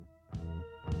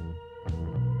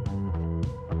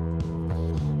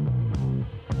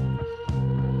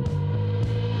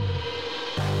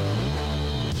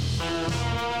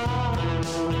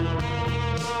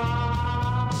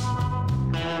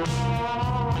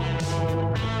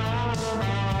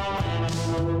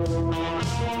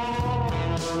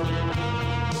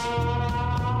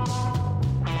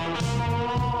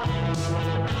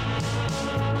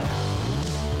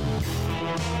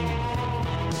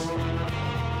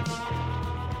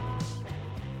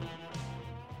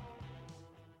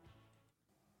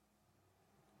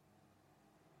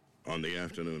On the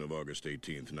afternoon of August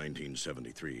 18th,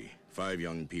 1973, 5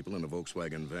 young people in a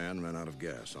Volkswagen van ran out of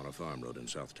gas on a farm road in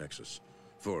South Texas.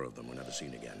 4 of them were never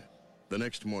seen again. The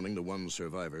next morning, the one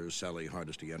survivor, Sally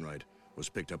Hardesty Enright, was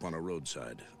picked up on a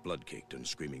roadside, blood-caked and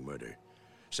screaming murder.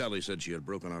 Sally said she had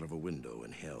broken out of a window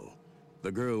in hell.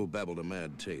 The girl babbled a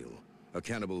mad tale. A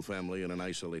cannibal family in an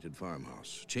isolated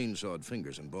farmhouse, chainsawed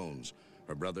fingers and bones.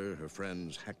 Her brother, her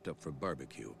friends, hacked up for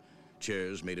barbecue.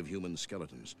 Chairs made of human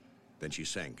skeletons. Then she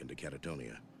sank into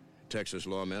catatonia. Texas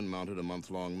lawmen mounted a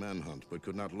month-long manhunt, but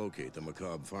could not locate the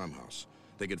macabre farmhouse.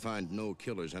 They could find no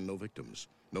killers and no victims,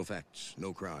 no facts,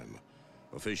 no crime.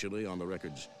 Officially, on the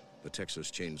records, the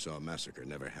Texas Chainsaw Massacre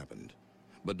never happened.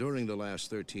 But during the last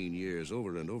 13 years,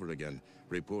 over and over again,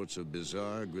 reports of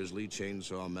bizarre, grisly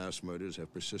chainsaw mass murders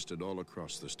have persisted all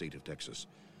across the state of Texas.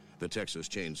 The Texas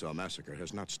Chainsaw Massacre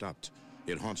has not stopped.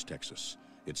 It haunts Texas.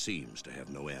 It seems to have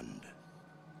no end.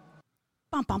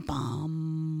 Bum, bum,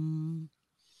 bum.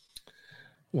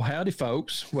 Well, howdy,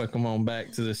 folks. Welcome on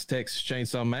back to this Texas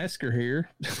Chainsaw Massacre here.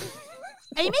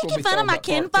 Are you making fun of my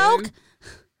kinfolk?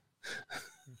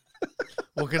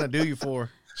 What can I do you for?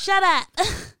 Shut up.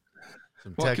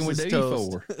 What can we do you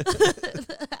for?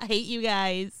 I hate you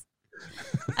guys.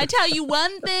 I tell you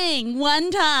one thing, one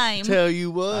time. Tell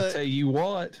you what. I tell you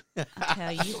what. I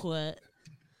tell you what.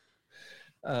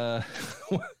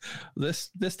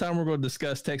 This time we're going to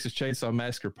discuss Texas Chainsaw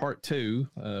Massacre Part 2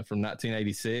 from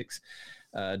 1986,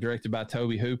 directed by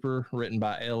Tobe Hooper, written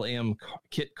by L.M.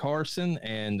 Kit Carson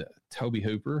and Tobe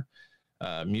Hooper,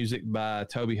 music by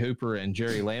Tobe Hooper and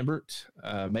Jerry Lambert,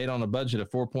 made on a budget of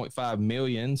 $4.5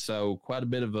 million, so quite a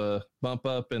bit of a bump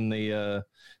up in the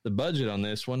budget on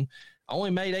this one. Only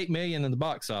made $8 million in the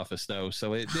box office though,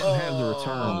 so it didn't have the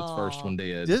return that the first one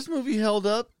did. This movie held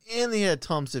up, and they had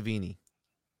Tom Savini.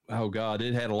 Oh God,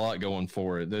 it had a lot going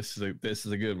for it. This is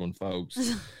a good one,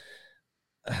 folks.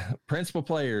 Principal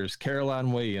players: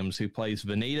 Caroline Williams, who plays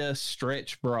Vanita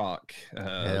Stretch Brock,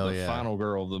 the final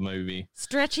girl of the movie.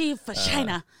 Stretchy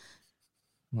vagina.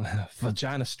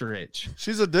 Vagina Stretch.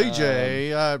 She's a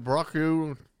DJ at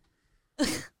Brockview.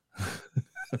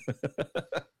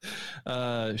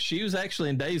 She was actually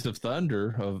in Days of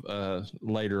Thunder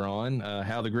later on.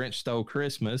 How the Grinch Stole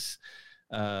Christmas.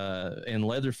 In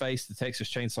Leatherface, the Texas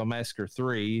Chainsaw Massacre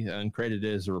 3, uncredited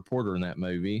as a reporter in that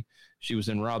movie. She was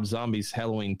in Rob Zombie's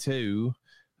Halloween 2,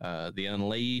 The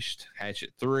Unleashed, Hatchet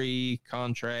 3,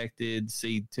 Contracted,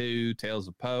 Seed 2, Tales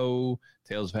of Poe,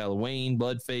 Tales of Halloween,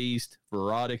 Blood Feast,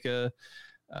 Veronica,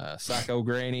 Psycho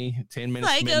Granny, 10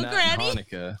 Minutes to Midnight, and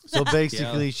Hanukkah. So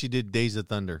basically, she did Days of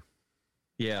Thunder.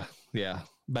 Yeah.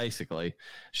 Basically,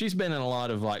 she's been in a lot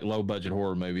of like low budget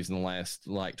horror movies in the last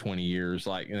like 20 years.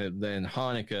 Like then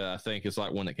Hanukkah, I think is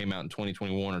like one that came out in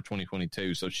 2021 or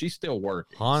 2022. So she's still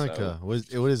working. Hanukkah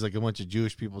what is like a bunch of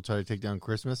Jewish people try to take down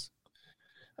Christmas?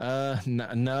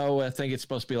 No, I think it's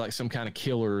supposed to be like some kind of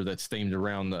killer that's themed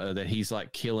around that he's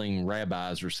like killing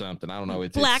rabbis or something. I don't know.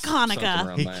 It's Black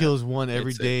Hanukkah. He kills one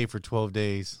every day for 12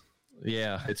 days.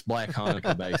 Yeah, it's Black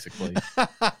Hanukkah basically.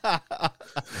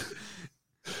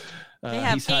 They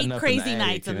have 8 crazy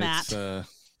nights in that.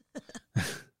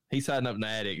 He's hiding up in the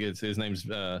attic. His name's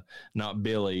not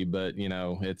Billy, but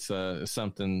it's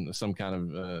some kind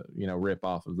of rip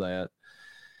off of that.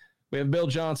 We have Bill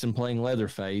Johnson playing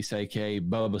Leatherface, aka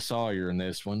Bubba Sawyer, in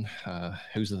this one,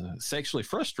 who's sexually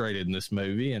frustrated in this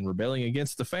movie and rebelling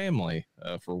against the family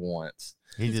for once.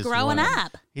 He's growing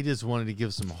up. He just wanted to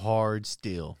give some hard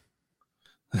steel.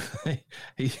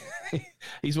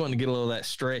 He's wanting to get a little of that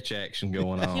stretch action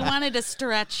going on. He wanted to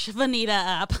stretch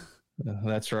Vanita up.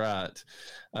 That's right.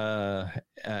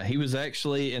 He was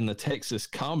actually in the Texas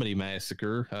Comedy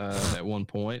Massacre at one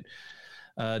point.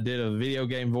 Did a video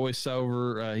game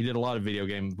voiceover. He did a lot of video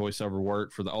game voiceover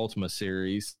work for the Ultima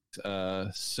series.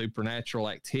 Supernatural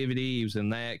Activity. He was in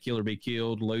that. Killer Be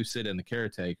Killed, Lucid, and The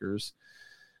Caretakers.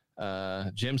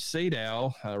 Jim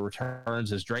Seedow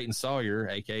returns as Drayton Sawyer,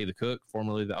 a.k.a. the cook,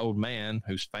 formerly the old man,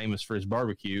 who's famous for his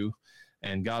barbecue.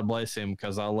 And God bless him,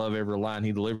 because I love every line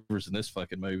he delivers in this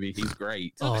fucking movie. He's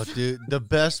great. Oh, dude. The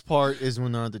best part is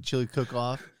when they're at the chili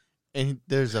cook-off, and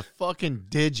there's a fucking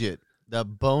digit,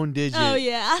 that bone digit. Oh,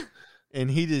 yeah.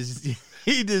 And he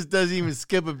just doesn't even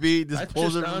skip a beat. Just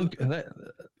pulls it.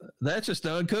 That's just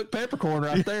uncooked peppercorn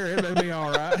right there. It may be all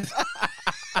right.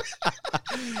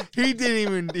 He didn't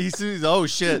even. He says, "Oh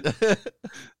shit."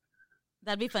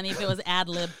 That'd be funny if it was ad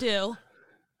lib too.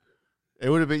 It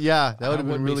would have been, yeah. That would have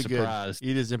been really good.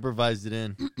 He just improvised it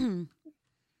in.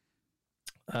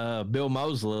 Bill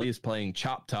Moseley is playing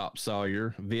Chop Top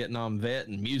Sawyer, Vietnam vet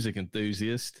and music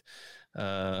enthusiast.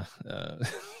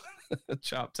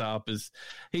 Chop Top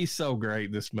he's so great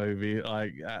in this movie.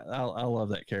 Like I love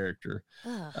that character.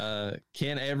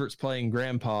 Ken Everett's playing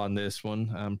Grandpa in this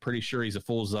one. I'm pretty sure he's a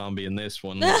full zombie in this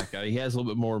one. Like, he has a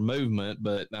little bit more movement,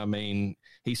 but I mean,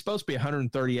 he's supposed to be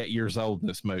 138 years old in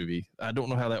this movie. I don't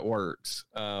know how that works.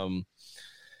 And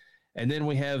then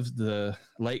we have the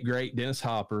late great Dennis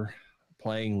Hopper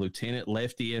playing Lieutenant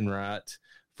Lefty Enright,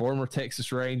 former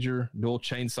Texas Ranger, dual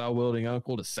chainsaw wielding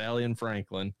uncle to Sally and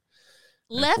Franklin.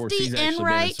 Lefty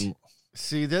Enright.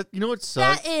 See that? You know what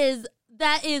sucks?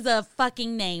 That is a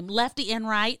fucking name. Lefty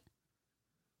Enright.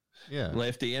 Yeah.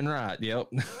 Lefty Enright. Yep.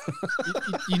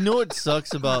 You know what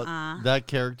sucks about that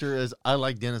character is I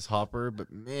like Dennis Hopper,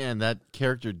 but man, that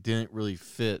character didn't really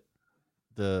fit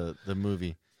the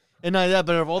movie. And not that,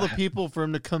 but of all the people for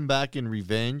him to come back in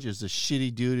revenge as a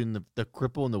shitty dude in the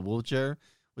cripple in the wheelchair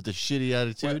with a shitty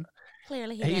attitude.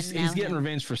 Clearly, he's getting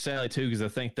revenge for Sally too, because I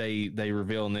think they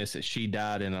reveal in this that she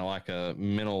died in a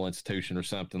mental institution or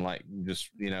something, like just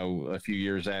a few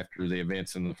years after the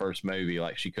events in the first movie,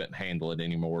 like she couldn't handle it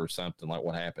anymore or something, like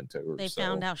what happened to her. They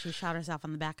found out she shot herself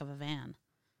in the back of a van.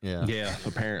 Yeah,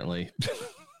 apparently.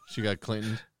 She got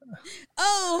Clinton.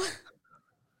 Oh.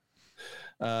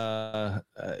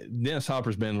 Dennis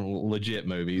Hopper's been legit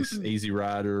movies. Easy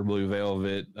Rider, Blue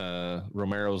Velvet,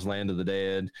 Romero's Land of the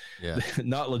Dead. Yeah.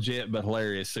 Not legit, but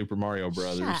hilarious. Super Mario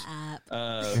Brothers. Shut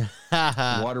up.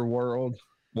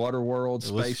 Waterworld,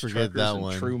 Space Truckers,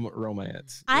 and True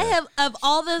Romance. I have, of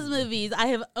all those movies, I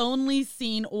have only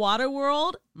seen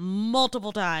Waterworld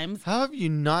multiple times. How have you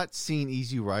not seen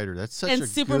Easy Rider? That's such a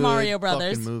Super good Mario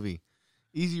Brothers fucking movie.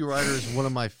 Easy Rider is one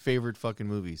of my favorite fucking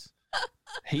movies.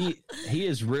 He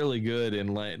is really good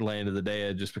in Land of the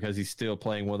Dead, just because he's still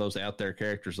playing one of those out there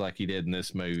characters like he did in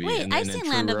this movie. Wait, I've seen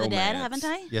Land of the Dead, haven't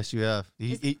I? Yes, you have.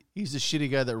 He's the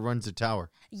shitty guy that runs the tower.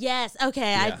 Yes.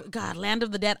 Okay. Yeah. Land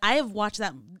of the Dead. I have watched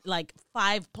that like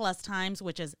 5+ times,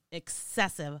 which is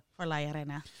excessive for La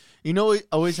Arena. You know, I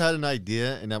always had an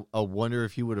idea, and I wonder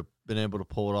if he would have been able to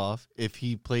pull it off if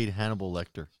he played Hannibal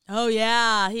Lecter. Oh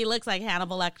yeah, he looks like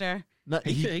Hannibal Lecter.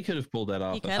 He could have pulled that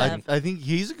off. I think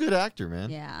he's a good actor, man.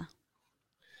 Yeah.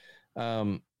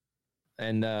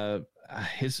 And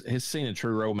his scene in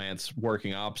True Romance,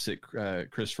 working opposite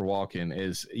Christopher Walken,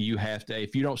 is you have to,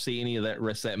 if you don't see any of that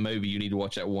rest of that movie, you need to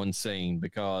watch that one scene,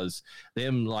 because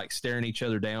them like staring each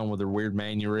other down with their weird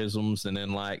mannerisms, and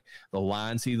then like the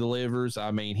lines he delivers. I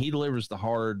mean, he delivers the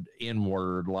hard N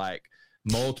word like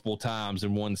multiple times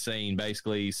in one scene,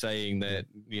 basically saying that,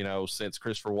 since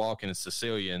Christopher Walken is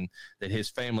Sicilian, that his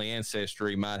family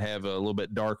ancestry might have a little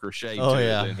bit darker shade to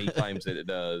it than he claims that it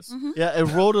does. Mm-hmm. Yeah, it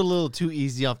rolled a little too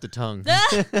easy off the tongue.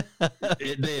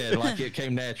 It did. Like, it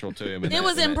came natural to him. It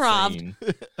was improv.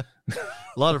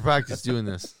 A lot of practice doing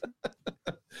this.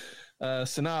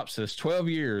 Synopsis: 12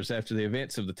 years after the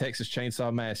events of the Texas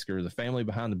Chainsaw Massacre, the family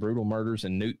behind the brutal murders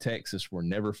in Newt, Texas were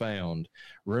never found.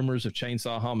 Rumors of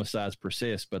chainsaw homicides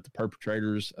persist, but the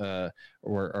perpetrators are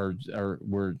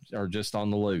just on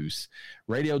the loose.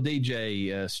 Radio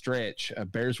DJ Stretch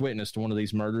bears witness to one of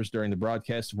these murders during the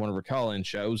broadcast of one of her call-in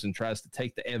shows and tries to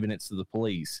take the evidence to the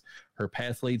police. Her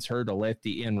path leads her to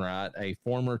Lefty Enright, a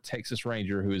former Texas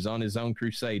Ranger who is on his own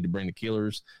crusade to bring the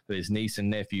killers of his niece and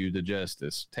nephew to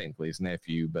justice. Technically his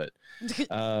nephew, but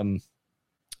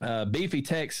beefy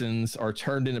Texans are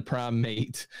turned into prime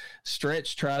meat.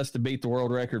 Stretch tries to beat the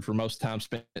world record for most time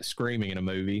spent screaming in a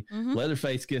movie. Mm-hmm.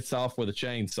 Leatherface gets off with a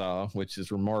chainsaw, which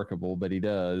is remarkable, but he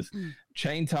does.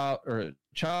 Chop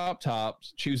Top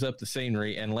chews up the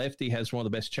scenery, and Lefty has one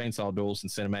of the best chainsaw duels in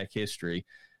cinematic history.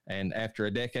 And after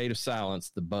a decade of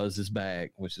silence, the buzz is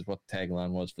back, which is what the tagline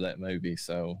was for that movie.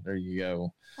 So there you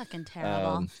go. Fucking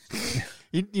terrible.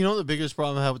 You know the biggest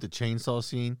problem I have with the chainsaw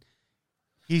scene?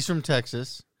 He's from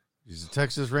Texas. He's a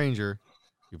Texas Ranger.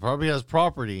 He probably has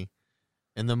property.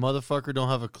 And the motherfucker don't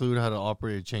have a clue how to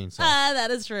operate a chainsaw.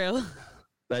 That is true.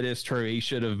 That is true. He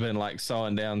should have been like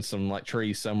sawing down some like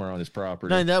trees somewhere on his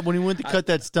property. No, that when he went to cut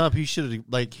that stump, he should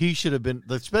have been,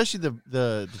 especially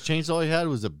the chainsaw he had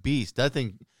was a beast. That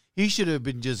thing, he should have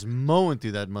been just mowing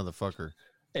through that motherfucker.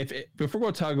 If we're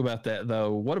going to talk about that,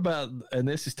 though, what about, and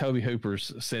this is Tobe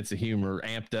Hooper's sense of humor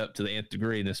amped up to the nth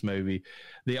degree in this movie,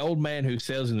 the old man who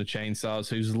sells him the chainsaws,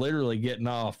 who's literally getting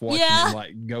off watching him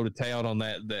like go to town on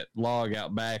that log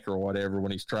out back or whatever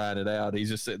when he's trying it out. He's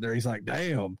just sitting there. He's like,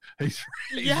 damn, he's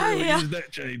really using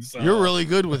that chainsaw. You're really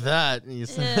good with that. Ew,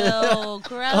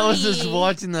 I was just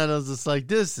watching that. I was just like,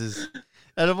 this is...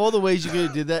 Out of all the ways you could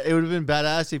have did that, it would have been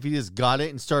badass if he just got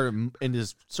it and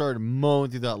started mowing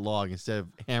through that log instead of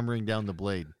hammering down the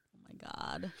blade. Oh my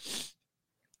God.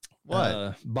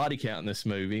 What? Body count in this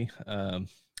movie.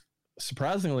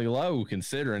 surprisingly low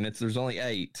considering there's only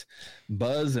 8.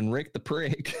 Buzz and Rick the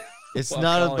Prick. It's while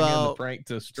not calling in the about prank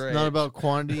to it's Stretch. not about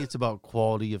quantity. It's about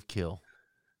quality of kill,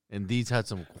 and these had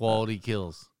some quality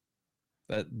kills.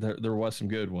 That there was some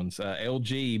good ones.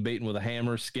 LG beaten with a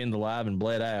hammer, skinned alive, and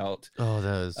bled out. Oh,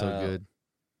 that is so good.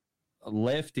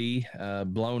 Lefty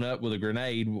blown up with a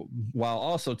grenade while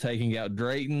also taking out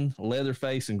Drayton,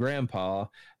 Leatherface, and Grandpa.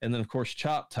 And then, of course,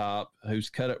 Chop Top, who's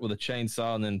cut up with a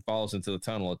chainsaw and then falls into the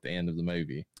tunnel at the end of the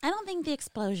movie. I don't think the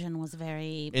explosion was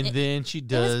very... And then she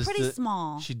does... It was pretty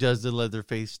small. She does the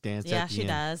Leatherface dance Yeah, at the she end.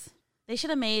 does. They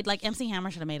should have made... Like, MC Hammer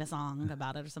should have made a song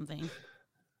about it or something.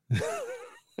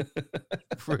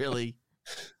 Really?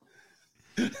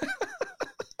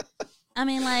 I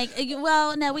mean, like,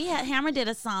 well, no, Hammer did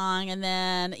a song, and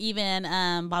then even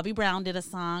Bobby Brown did a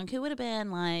song. Who would have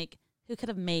been, like, who could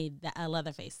have made a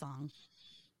Leatherface song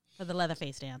for the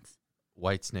Leatherface dance?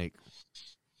 Whitesnake.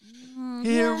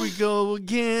 Here we go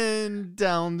again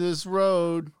down this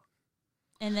road.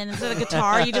 And then instead of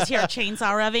guitar, you just hear a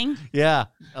chainsaw revving. Yeah,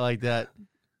 I like that.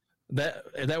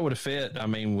 That would have fit. I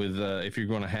mean, with if you're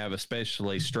going to have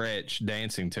especially Stretch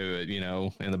dancing to it,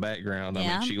 in the background. I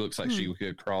mean, she looks like she could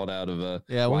have crawled out of a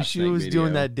when she was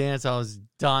doing that dance, I was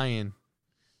dying.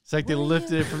 It's like they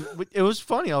lifted it from. It was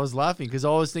funny. I was laughing because I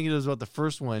was thinking it was about the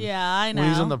first one. Yeah, I know. When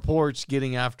he was on the porch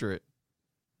getting after it.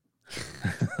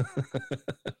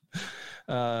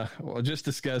 Well, just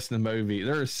discussing the movie,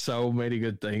 there are so many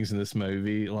good things in this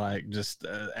movie, like just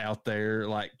out there.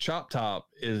 Like Chop Top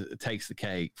takes the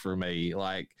cake for me.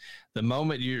 Like the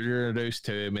moment you're introduced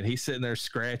to him and he's sitting there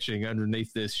scratching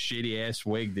underneath this shitty ass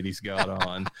wig that he's got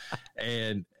on,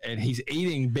 and he's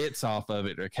eating bits off of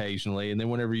it occasionally, and then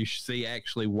whenever you see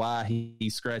actually why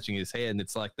he's scratching his head, and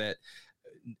it's like that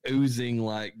oozing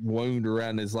like wound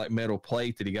around his like metal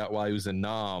plate that he got while he was in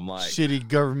Nam, like shitty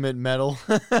government metal.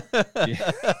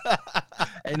 Yeah.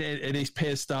 and he's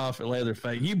pissed off at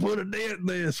Leatherface. You put a dent in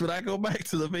this. When I go back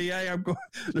to the VA,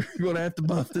 they're going to have to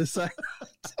buff this out.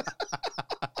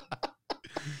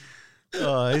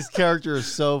 His character is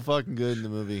so fucking good in the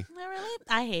movie. Really?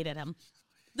 I hated him.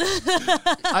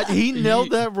 He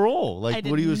nailed that role. Like I did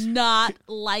what he was not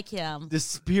like him.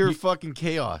 This pure fucking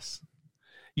chaos.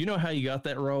 You know how you got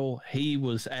that role? He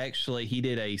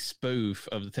did a spoof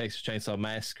of the Texas Chainsaw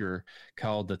Massacre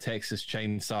called the Texas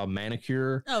Chainsaw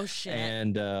Manicure. Oh shit.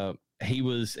 And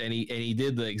he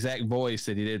did the exact voice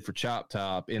that he did for Chop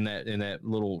Top in that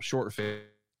little short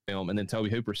film. And then Toby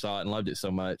Hooper saw it and loved it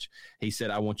so much. He said,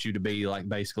 I want you to be like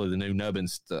basically the new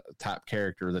Nubbins type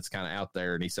character that's kind of out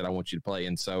there. And he said, I want you to play.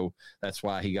 And so that's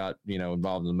why he got,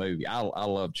 involved in the movie. I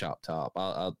love Chop Top.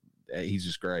 He's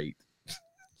just great.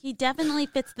 He definitely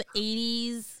fits the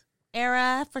 80s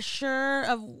era for sure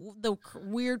of the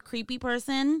weird, creepy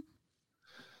person.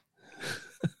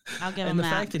 I'll give him that. And the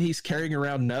fact that he's carrying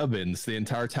around Nubbins the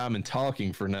entire time and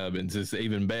talking for Nubbins is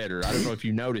even better. I don't know if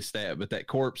you noticed that, but that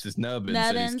corpse is Nubbins.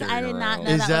 Nubbins, I did not know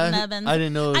Is that was Nubbins. I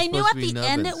didn't know it was I knew supposed at to be the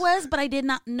end it Nubbins. was, but I did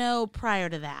not know prior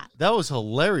to that. That was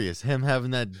hilarious. Him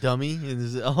having that dummy. And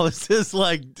it's just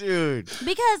like, dude.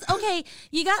 Because, okay,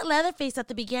 you got Leatherface at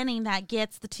the beginning that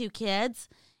gets the 2 kids.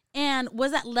 And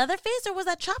was that Leatherface or was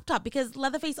that Chop Top? Because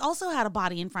Leatherface also had a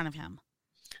body in front of him.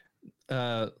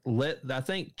 I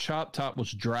think Chop Top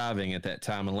was driving at that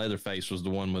time, and Leatherface was the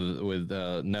one with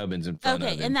Nubbins in front of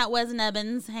him. Okay, and that was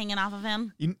Nubbins hanging off of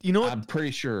him? You know what? I'm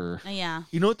pretty sure. Yeah.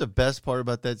 You know what the best part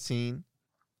about that scene?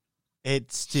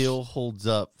 It still holds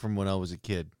up from when I was a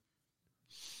kid.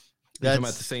 You're talking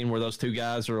about the scene where those 2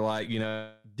 guys are like,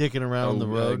 dicking around on the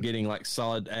road. getting like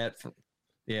solid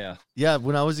yeah. Yeah,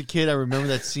 when I was a kid, I remember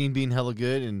that scene being hella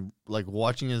good, and like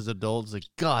watching as adults, like,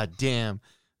 God damn,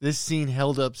 this scene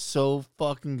held up so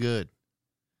fucking good.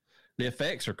 The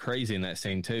effects are crazy in that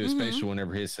scene too, especially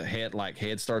whenever his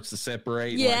head starts to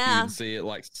separate. Yeah. Like you can see it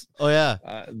like. Oh yeah,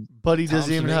 Buddy Tom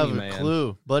doesn't even Savini, have a man.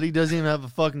 clue. Buddy doesn't even have a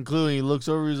fucking clue, and he looks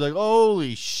over, he's like,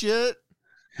 holy shit.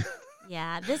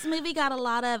 Yeah, this movie got a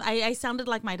lot of, I sounded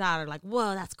like my daughter, like,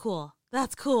 whoa, that's cool.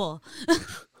 That's cool.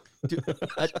 Dude,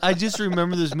 I just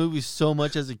remember this movie so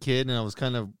much as a kid, and I was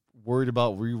kind of worried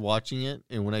about rewatching it.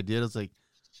 And when I did, I was like,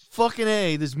 fucking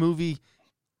A, this movie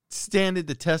standed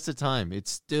the test of time. It's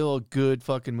still a good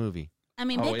fucking movie. I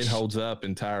mean, it holds up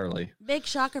entirely. Big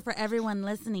shocker for everyone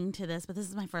listening to this, but this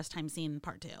is my first time seeing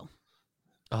part 2.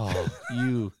 Oh,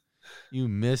 you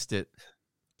missed it.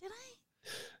 Did I?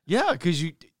 Yeah, because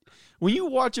when you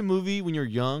watch a movie when you're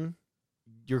young,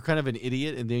 you're kind of an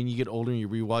idiot, and then you get older and you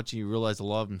rewatch and you realize a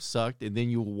lot of them sucked, and then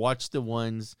you watch the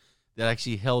ones that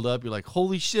actually held up. You're like,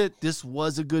 holy shit, this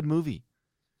was a good movie.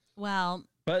 Well,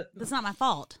 but that's not my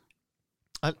fault.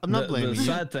 I'm not blaming The you.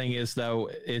 sad thing is, though,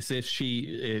 is if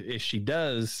she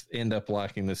does end up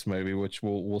liking this movie, which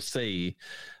we'll see,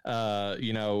 at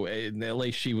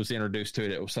least she was introduced to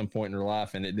it at some point in her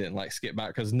life, and it didn't like skip by,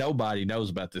 because nobody knows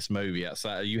about this movie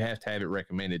outside. You have to have it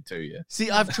recommended to you.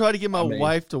 See, I've tried to get my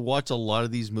wife to watch a lot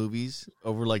of these movies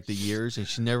over like the years, and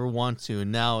she never wants to.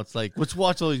 And now it's like, let's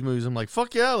watch all these movies. I'm like,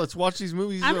 fuck yeah, let's watch these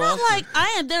movies. I'm They're not awesome. like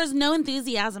I am. There's no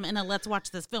enthusiasm in a let's watch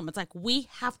this film. It's like we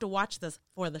have to watch this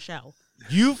for the show.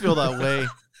 You feel that way.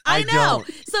 I know. Don't.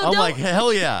 So I'm don't- like,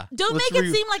 hell yeah. Don't Let's make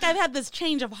it seem like I've had this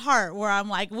change of heart where I'm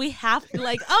like, we have to,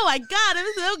 like, oh my God,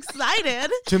 I'm so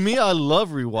excited. To me, I love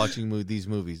rewatching these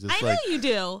movies. It's I know you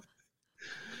do.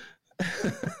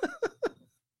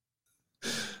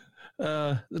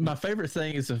 My favorite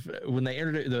thing is when they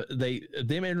introduce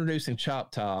them introducing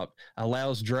Chop Top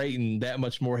allows Drayton that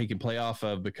much more he can play off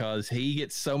of, because he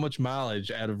gets so much mileage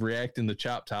out of reacting to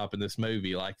Chop Top in this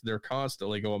movie. Like, they're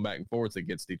constantly going back and forth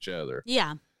against each other.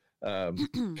 Yeah.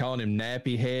 Calling him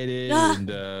nappy headed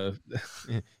and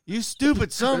you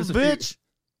stupid son of a bitch.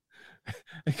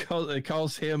 it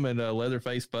calls him and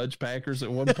Leatherface fudge packers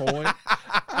at one point.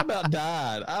 I about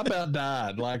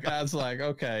died. Like, I was like,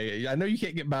 okay, I know you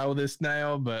can't get by with this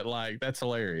now, but like, that's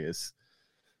hilarious.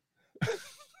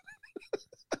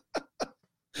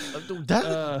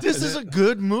 This is a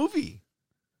good movie.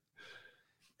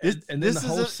 And then the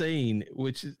whole scene,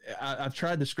 which is, I've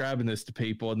tried describing this to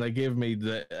people, and they give me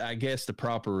the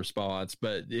proper response.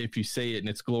 But if you see it, and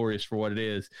it's glorious for what it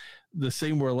is, the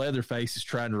scene where Leatherface is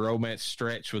trying to romance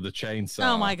Stretch with a chainsaw.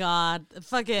 Oh my God.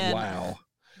 Fucking. Wow.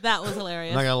 That was I'm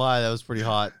hilarious. not gonna lie, that was pretty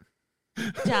hot.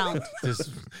 Don't. Just,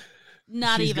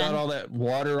 Not She's even. got all that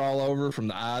water all over from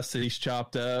the ice that he's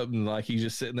chopped up, and like he's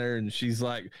just sitting there, and she's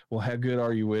like, "Well, how good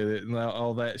are you with it?" And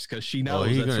all that, because she knows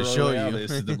he's that's gonna her show way out you. of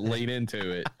this is to lean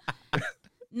into it.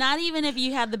 Not even if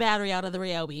you had the battery out of the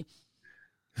Ryobi.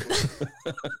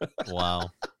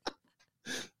 wow.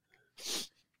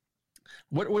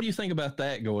 What do you think about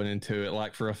that going into it?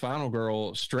 Like, for a final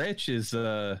girl, Stretch is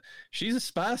she's a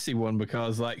spicy one,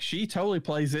 because like she totally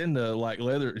plays into like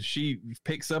she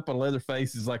picks up on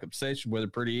Leatherface's like obsession with her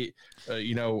pretty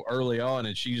early on,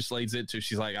 and she just leads into,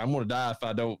 she's like, I'm gonna die if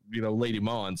I don't lead him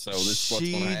on, so this is what's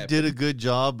gonna happen. She did a good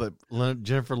job, but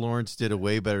Jennifer Lawrence did a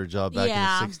way better job back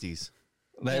in the 60s.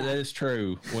 That is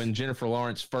true. When Jennifer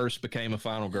Lawrence first became a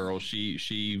final girl,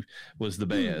 she was the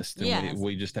best, and yes.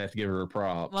 we just have to give her a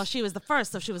prop. Well, she was the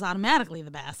first, so she was automatically the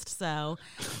best. So,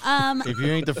 If you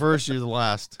ain't the first, you're the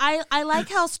last. I like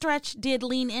how Stretch did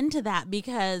lean into that,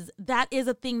 because that is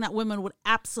a thing that women would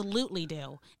absolutely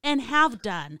do and have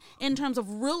done in terms of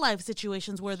real life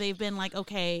situations where they've been like,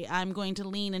 okay, I'm going to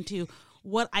lean into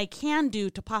what I can do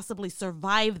to possibly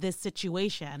survive this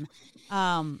situation.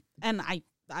 And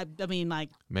I mean, like,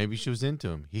 Maybe she was into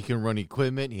him. He can run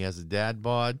equipment. He has a dad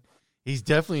bod. He's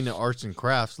definitely into arts and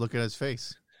crafts. Look at his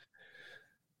face.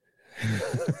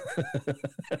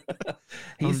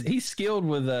 He's skilled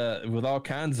with all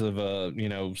kinds of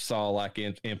saw like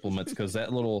implements, because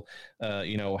that little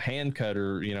hand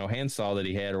cutter hand saw that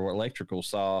he had, or electrical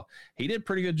saw, he did a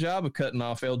pretty good job of cutting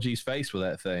off LG's face with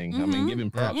that thing. I mean, give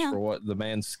him props for what the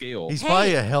man's skill. He's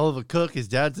probably a hell of a cook. His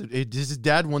dad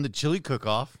won the chili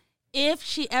cook-off. if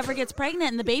she ever gets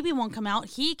pregnant and the baby won't come out,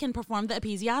 he can perform the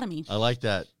episiotomy. I like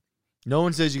that. No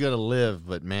one says you got to live,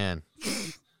 but man.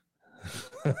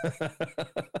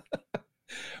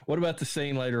 What about the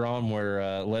scene later on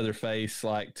where Leatherface,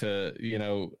 like, to,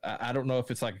 I don't know if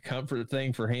it's like a comfort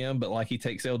thing for him, but like he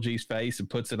takes LG's face and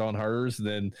puts it on hers, and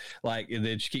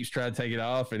then she keeps trying to take it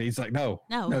off, and he's like, no,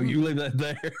 you leave that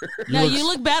there. You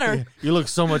look better. You look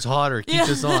so much hotter. Keep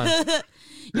this on.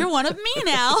 You're one of me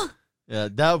now. Yeah,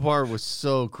 that part was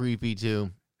so creepy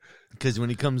too. Because when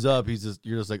he comes up, you're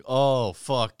just like, oh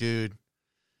fuck, dude.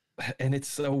 And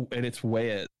it's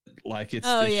wet. Like, it's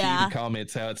Oh, the yeah. sheet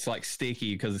comments how it's like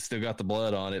sticky because it's still got the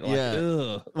blood on it. Like, Yeah.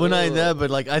 ugh, Well, not ugh. that, but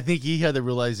like I think he had the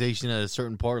realization at a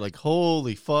certain part, like,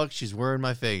 holy fuck, she's wearing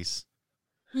my face.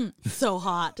 So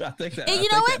hot. I think that, And I you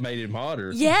think know that what? made him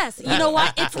hotter. Yes. You know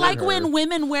what? It's For like her. when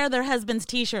women wear their husband's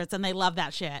T-shirts and they love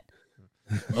that shit.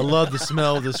 I love the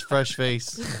smell of this fresh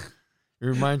face. It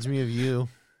reminds me of you.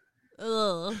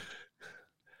 Ugh.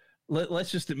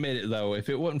 Let's just admit it, though. If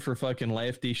it wasn't for fucking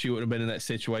Lefty, she wouldn't have been in that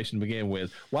situation to begin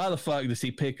with. Why the fuck does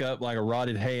he pick up like a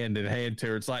rotted hand and hand to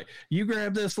her? It's like, you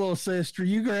grab this, little sister.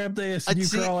 You grab this, and you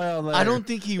crawl out of there. I don't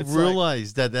think he It's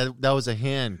realized that was a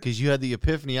hand, because you had the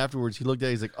epiphany afterwards. He looked at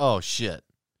it, he's like, oh shit.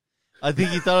 I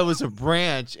think he thought it was a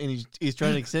branch, and he's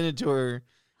trying to extend it to her.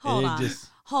 Hold and on. it just,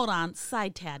 Hold on.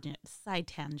 Side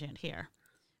tangent here.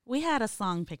 We had a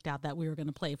song picked out that we were going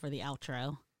to play for the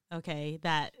outro. Okay.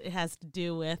 That it has to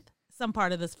do with some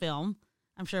part of this film.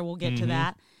 I'm sure we'll get to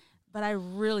that. But I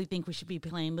really think we should be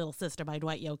playing Little Sister by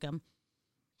Dwight Yoakam.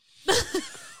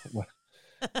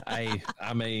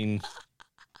 I mean,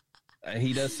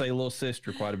 he does say little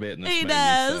sister quite a bit in this He movie.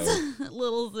 does. So.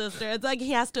 Little sister. It's like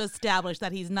he has to establish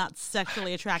that he's not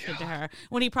sexually attracted to her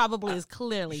when he probably is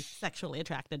clearly sexually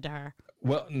attracted to her.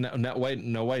 Well, wait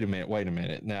a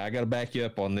minute. Now I got to back you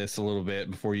up on this a little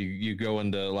bit before you go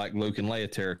into like Luke and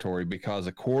Leia territory, because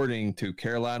according to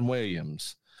Caroline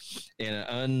Williams, in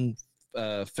an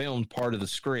unfilmed part of the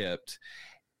script,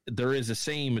 there is a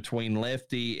scene between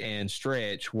Lefty and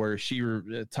Stretch where she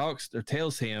talks or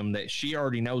tells him that she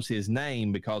already knows his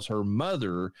name because her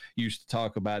mother used to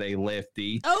talk about a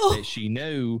Lefty that she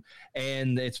knew,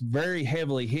 and it's very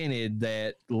heavily hinted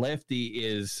that Lefty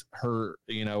is her,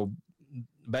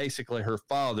 basically her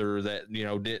father that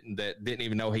didn't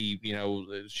even know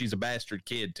she's a bastard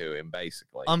kid to him,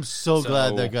 basically. I'm so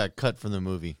glad that got cut from the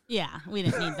movie. Yeah, we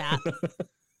didn't need that.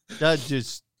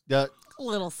 that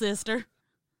Little sister.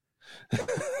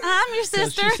 I'm your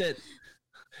sister.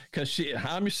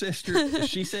 I'm your sister.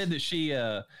 She said that she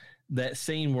that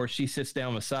scene where she sits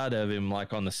down beside of him,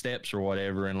 like on the steps or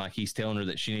whatever, and like he's telling her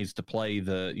that she needs to play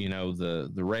the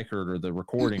the record or the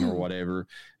recording or whatever,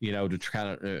 to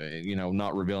kind of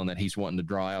not revealing that he's wanting to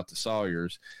draw out the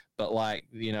Sawyers. But like,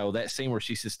 that scene where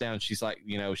she sits down, she's like,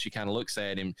 she kind of looks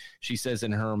at him. She says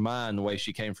in her mind, the way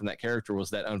she came from that character was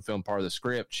that unfilmed part of the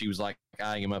script. She was like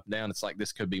eyeing him up and down. It's like,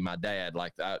 this could be my dad.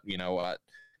 Like that,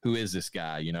 who is this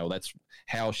guy? That's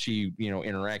how she,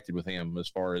 interacted with him as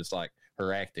far as like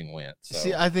her acting went. So.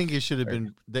 See, I think it should have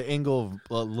been the angle of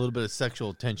a little bit of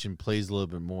sexual tension plays a little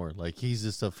bit more. Like he's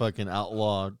just a fucking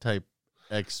outlaw type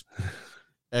ex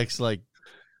like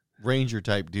ranger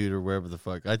type dude or wherever the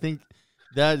fuck. I think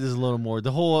that is a little more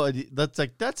the whole. That's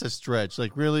a stretch.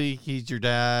 Like really, he's your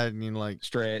dad, and you're like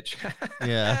Stretch.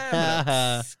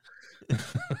 Yeah.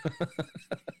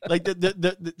 Like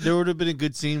there would have been a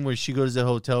good scene where she goes to the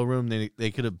hotel room.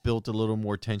 They could have built a little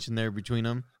more tension there between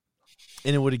them,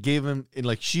 and it would have gave him, and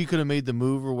like she could have made the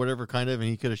move or whatever kind of, and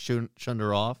he could have shunned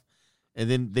her off, and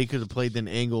then they could have played an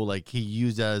angle like he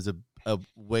used that as a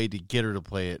way to get her to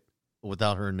play it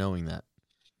without her knowing that.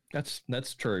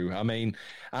 That's true. I mean,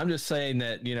 I'm just saying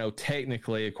that,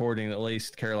 technically, according to at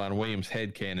least Caroline Williams'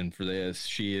 headcanon for this,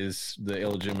 she is the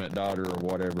illegitimate daughter or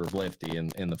whatever of Lefty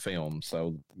in the film.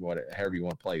 So however you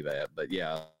want to play that. But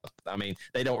yeah, I mean,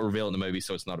 they don't reveal it in the movie,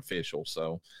 so it's not official.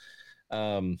 So,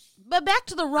 but back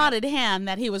to the rotted hand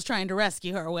that he was trying to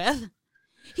rescue her with.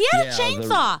 He had a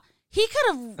chainsaw. He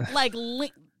could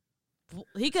have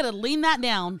he could have leaned that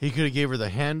down. He could have gave her the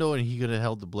handle and he could have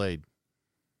held the blade.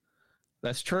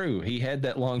 That's true. He had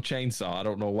that long chainsaw. I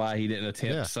don't know why he didn't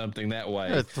attempt something that way.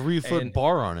 Had a 3-foot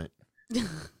bar on it.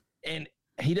 And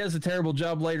he does a terrible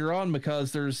job later on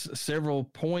because there's several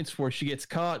points where she gets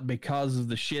caught because of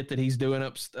the shit that he's doing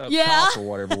up top or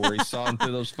whatever, where he's sawing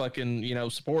through those fucking,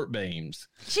 support beams.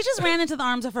 She just ran into the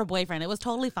arms of her boyfriend. It was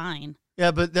totally fine. Yeah,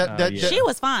 but she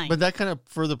was fine. But that kind of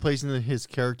further plays into his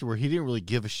character where he didn't really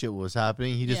give a shit what was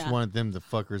happening. He just wanted them, the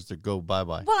fuckers, to go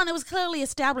bye-bye. Well, and it was clearly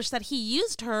established that he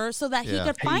used her so that he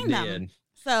could find them.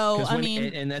 So,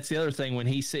 and that's the other thing, when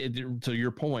he said, to your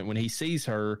point, when he sees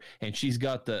her and she's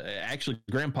got actually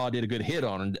Grandpa did a good hit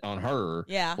on her.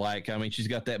 Yeah. Like, I mean, she's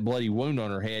got that bloody wound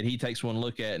on her head. He takes one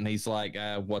look at it and he's like,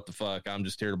 what the fuck? I'm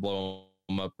just here to blow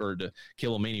him up or to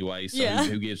kill him anyway. So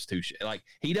who gives two shit? Like,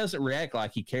 he doesn't react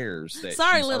like he cares.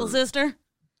 Sorry, little sister.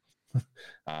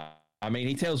 I mean,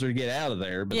 he tells her to get out of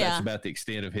there, but that's about the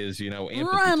extent of his, empathy.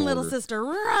 Run, little sister,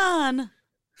 run.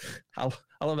 I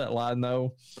love that line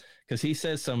though. Because he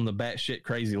says some of the batshit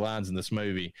crazy lines in this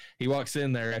movie. He walks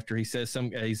in there after he says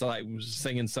he's like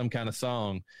singing some kind of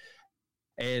song,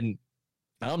 and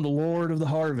I'm the Lord of the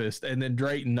Harvest. And then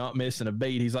Drayton, not missing a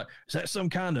beat, he's like, "Is that some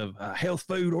kind of health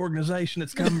food organization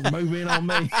that's coming to move in on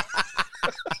me?"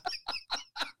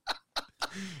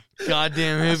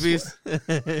 Goddamn hippies.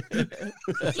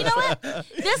 You know what?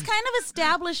 This kind of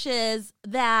establishes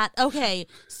that, okay,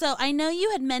 so I know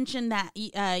you had mentioned that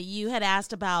you had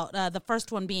asked about the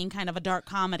first one being kind of a dark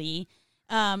comedy.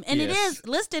 And it is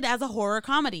listed as a horror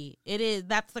comedy.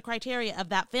 That's the criteria of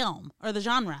that film or the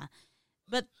genre.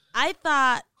 But I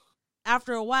thought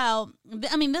after a while,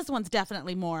 I mean, this one's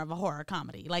definitely more of a horror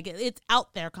comedy. Like, it's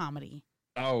out there comedy.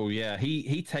 Oh yeah,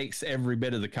 he takes every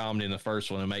bit of the comedy in the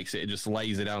first one and just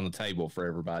lays it on the table for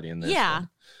everybody in this one.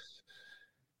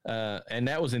 And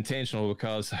that was intentional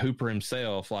because Hooper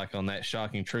himself, like on that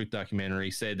Shocking Truth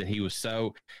documentary, said that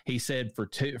he said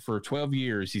for 12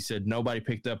 years, he said nobody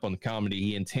picked up on the comedy.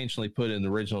 He intentionally put it in the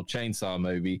original Chainsaw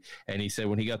movie. And he said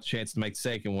when he got the chance to make the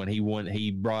second one,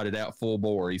 he brought it out full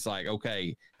bore. He's like,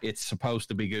 okay, it's supposed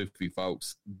to be goofy,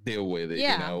 folks. Deal with it.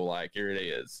 Yeah. You know, like here it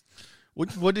is.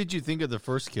 What did you think of the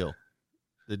first kill?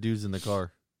 The dudes in the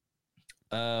car.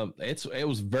 It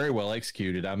was very well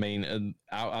executed. I mean,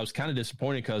 I was kind of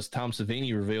disappointed because Tom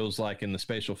Savini reveals, like in the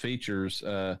special features,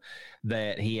 that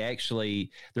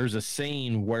there's a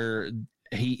scene where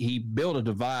he built a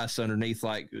device underneath,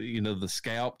 like, you know, the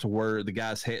scalp to where the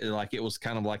guy's head, like it was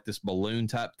kind of like this balloon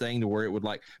type thing to where it would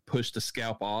like push the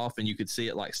scalp off and you could see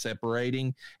it like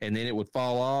separating and then it would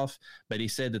fall off. But he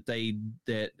said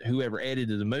that whoever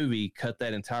edited the movie cut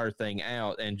that entire thing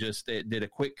out and just did a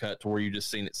quick cut to where you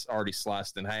just seen it's already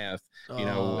sliced in half, you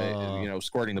know,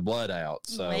 squirting the blood out.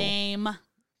 So lame.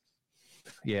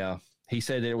 Yeah. He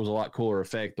said that it was a lot cooler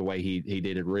effect the way he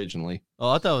did it originally. Oh,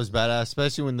 I thought it was badass,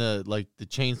 especially when the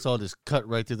chainsaw just cut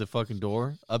right through the fucking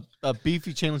door. A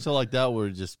beefy chainsaw like that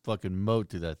would just fucking mowed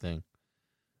through that thing.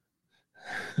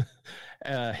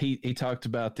 He talked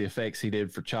about the effects he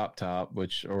did for Chop Top,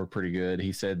 which are pretty good.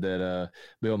 He said that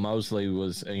Bill Moseley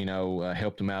was,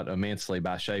 helped him out immensely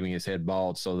by shaving his head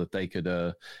bald so that they could,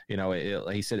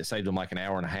 he said it saved him like an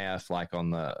hour and a half, like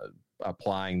on the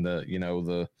applying the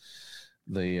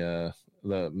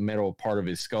metal part of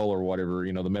his skull or whatever,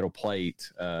 the metal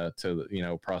plate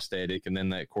to prosthetic. And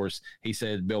then of course he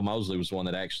said Bill Moseley was one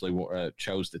that actually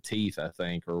chose the teeth, I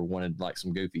think, or wanted like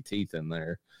some goofy teeth in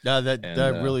there. Yeah,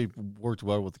 that really worked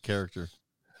well with the character.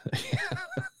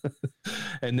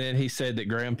 And then he said that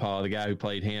Grandpa, the guy who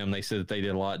played him, they said that they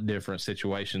did a lot different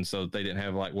situations, so they didn't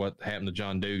have like what happened to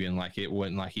John Dugan, like it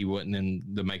wasn't like he wasn't in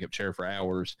the makeup chair for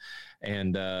hours,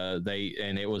 and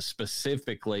it was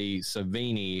specifically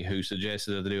Savini who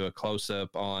suggested that they do a close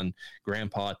up on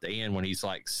Grandpa at the end when he's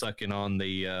like sucking on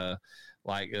the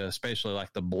especially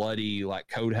like the bloody like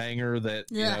coat hanger that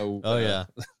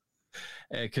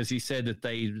because he said that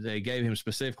they gave him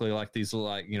specifically like these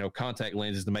contact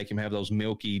lenses to make him have those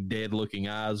milky dead looking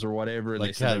eyes or whatever, and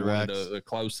like they said they wanted a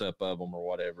close up of them or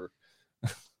whatever.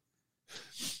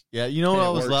 Yeah, you know what I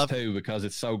was laughing too because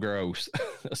it's so gross,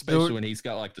 especially when he's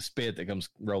got like the spit that comes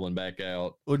rolling back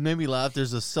out. What made me laugh?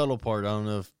 There's a subtle part. I don't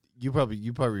know if you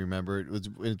probably remember it.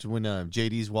 It's when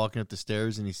JD's walking up the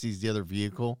stairs and he sees the other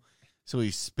vehicle, so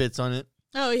he spits on it.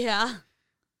 Oh yeah.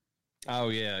 Oh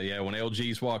yeah. When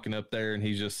LG's walking up there and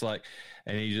he's just like,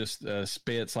 and he just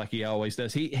spits like he always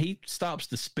does. He stops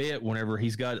to spit whenever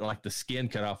he's got like the skin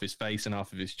cut off his face and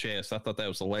off of his chest. I thought that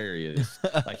was hilarious.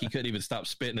 Like he couldn't even stop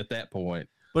spitting at that point.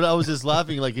 But I was just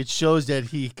laughing, like it shows that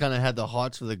he kind of had the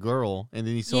hots for the girl, and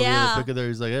then he saw the other picker there.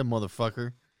 He's like, "Hey,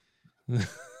 motherfucker."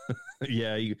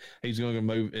 Yeah, he's going to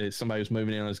move. Somebody was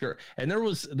moving in on his girl, and there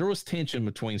was tension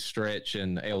between Stretch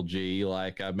and LG.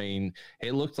 Like, I mean,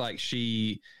 it looked like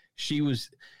she was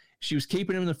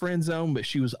keeping him in the friend zone, but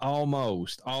she was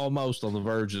almost on the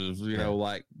verge of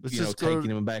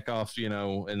taking him back off,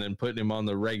 and then putting him on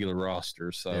the regular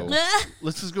roster. So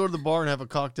let's just go to the bar and have a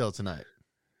cocktail tonight.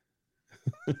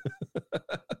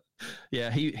 Yeah,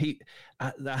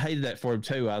 I hated that for him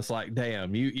too. I was like,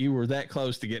 damn, you were that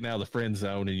close to getting out of the friend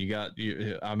zone, and you got beat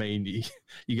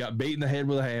in the head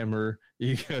with a hammer,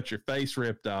 you got your face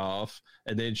ripped off,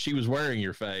 and then she was wearing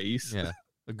your face. Yeah,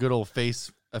 a good old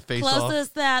face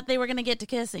closest off. That they were going to get to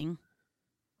kissing.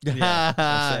 Yeah,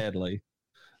 sadly.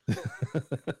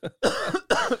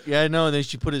 Yeah, I know. And then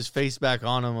she put his face back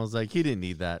on him. I was like, he didn't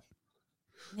need that.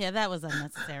 Yeah, that was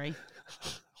unnecessary.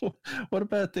 What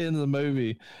about the end of the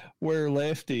movie where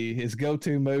Lefty, his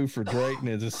go-to move for Drayton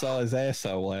is to saw his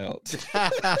asshole out?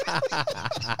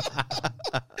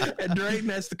 And Drayton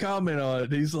has to comment on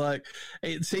it. He's like,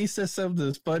 he says some of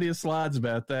the funniest slides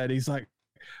about that. He's like,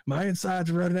 my insides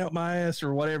are running out my ass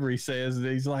or whatever he says. And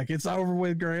he's like, it's over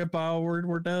with, Grandpa.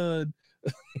 We're done.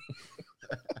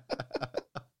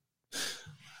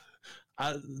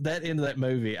 That end of that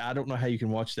movie, I don't know how you can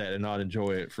watch that and not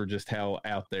enjoy it for just how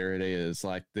out there it is.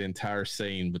 Like the entire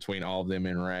scene between all of them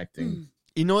interacting.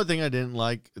 You know what thing I didn't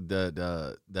like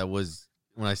that was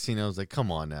when I seen it, I was like,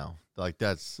 come on now. Like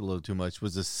that's a little too much.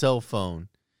 Was a cell phone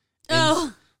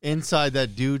inside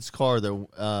that dude's car,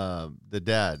 the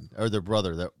dad or their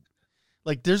brother. That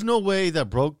like there's no way that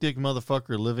broke dick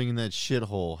motherfucker living in that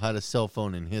shithole had a cell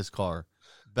phone in his car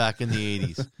back in the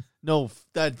 80s. No,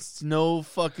 that's no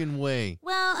fucking way.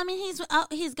 Well, I mean,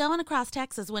 he's going across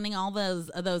Texas, winning all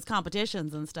those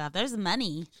competitions and stuff. There's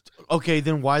money. Okay,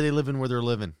 then why are they living where they're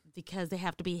living? Because they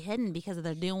have to be hidden because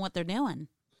they're doing what they're doing.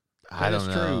 I don't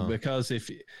know. True, because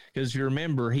because you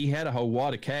remember, he had a whole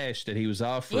wad of cash that he was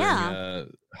offering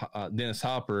Dennis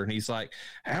Hopper, and he's like,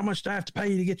 "How much do I have to pay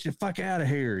you to get you the fuck out of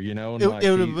here?" You know, and it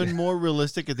would have been more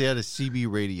realistic if they had a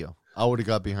CB radio. I would have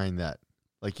got behind that.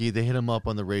 Like they hit him up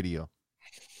on the radio.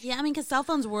 Yeah, I mean, because cell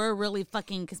phones were really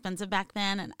fucking expensive back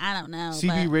then, and I don't know.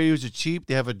 CB radios are cheap.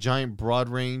 They have a giant broad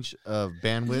range of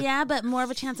bandwidth. Yeah, but more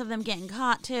of a chance of them getting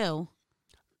caught too.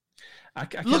 I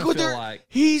Look what feel like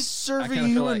he's serving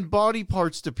human body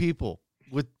parts to people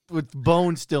with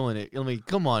bones still in it. I mean,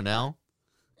 come on now.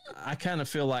 I kind of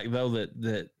feel like though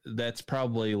that's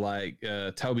probably like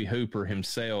Toby Hooper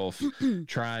himself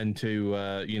trying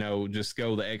to just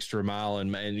go the extra mile and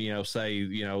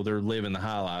say they're living the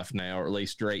high life now, or at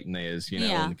least Drayton is,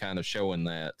 and kind of showing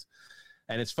that.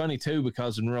 And it's funny too,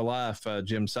 because in real life,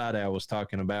 Jim Sydow was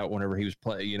talking about whenever he was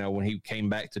when he came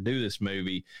back to do this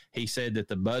movie, he said that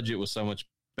the budget was so much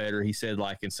better. He said,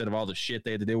 like, instead of all the shit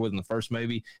they had to deal with in the first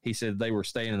movie, he said they were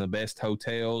staying in the best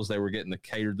hotels. They were getting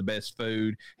catered the best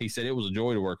food. He said it was a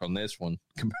joy to work on this one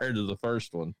compared to the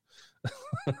first one.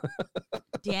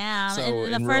 Yeah. So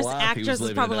and the first actress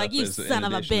was probably like, you son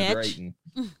of a bitch.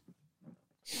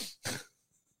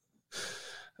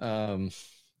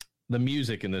 The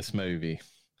music in this movie.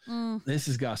 This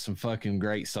has got some fucking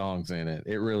great songs in it.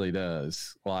 It really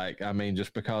does. Like, I mean,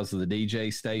 just because of the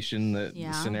DJ station, the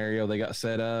scenario they got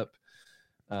set up.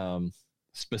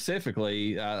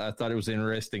 Specifically, I thought it was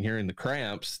interesting hearing the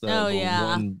Cramps, the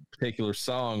one particular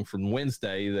song from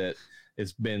Wednesday that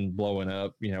has been blowing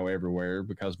up, everywhere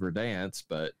because of her dance.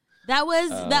 But that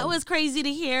was crazy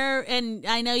to hear. And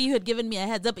I know you had given me a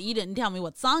heads up, but you didn't tell me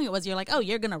what song it was. You're like, oh,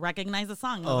 you're going to recognize the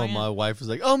song. Oh, my wife was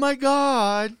like, oh, my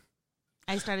God.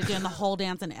 I started doing the whole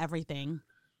dance and everything.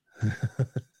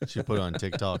 She put it on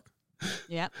TikTok.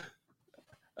 Yep.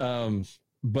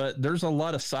 But there's a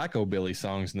lot of psychobilly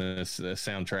songs in this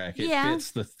soundtrack. It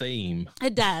fits the theme.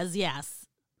 It does, yes.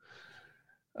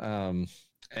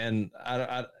 And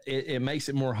it makes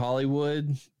it more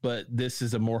Hollywood, but this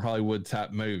is a more Hollywood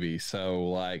type movie. So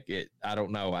like I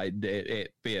don't know.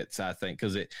 It fits, I think,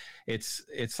 because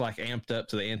it's like amped up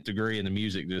to the nth degree, and the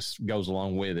music just goes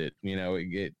along with it.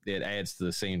 It adds to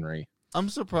the scenery. I'm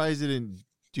surprised it didn't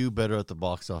do better at the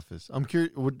box office. I'm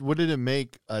curious, what did it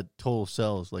make at total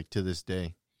sales like to this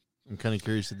day? I'm kind of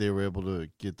curious if they were able to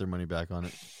get their money back on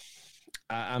it.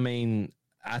 I mean,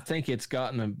 I think it's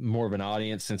gotten more of an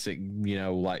audience since it,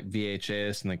 like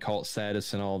VHS and the cult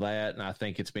status and all that. And I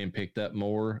think it's been picked up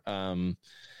more.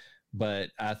 But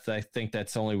I think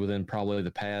that's only within probably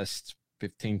the past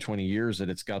 15, 20 years that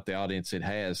it's got the audience it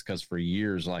has. Cause for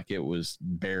years, like it was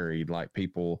buried, like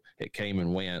it came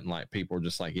and went, and like people were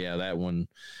just like, yeah, that one,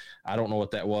 I don't know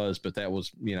what that was, but that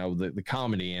was, the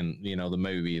comedy and, the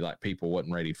movie, like people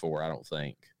wasn't ready for, I don't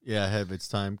think. Yeah, ahead of its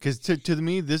time. Because to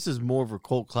me, this is more of a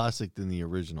cult classic than the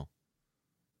original.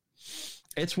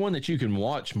 It's one that you can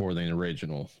watch more than the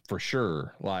original, for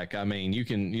sure. Like, I mean,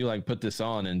 you like put this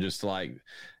on and just like,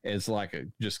 it's like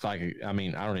I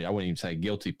mean, I wouldn't even say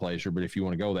guilty pleasure, but if you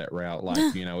want to go that route, like,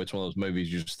 it's one of those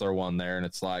movies you just throw on there and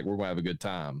it's like, we're going to have a good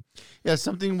time. Yeah,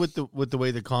 something with the way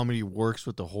the comedy works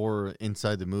with the horror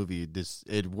inside the movie,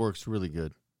 it works really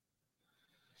good.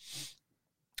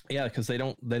 Yeah, because they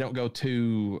don't go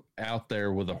too out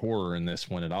there with the horror in this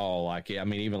one at all. Like, I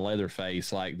mean, even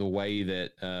Leatherface, like the way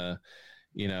that the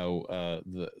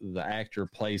actor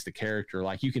plays the character,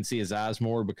 like you can see his eyes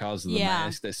more because of the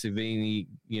mask that Savini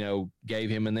gave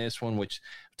him in this one. Which,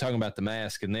 talking about the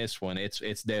mask in this one, it's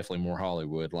definitely more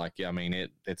Hollywood. Like, I mean,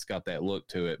 it's got that look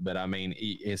to it, but I mean,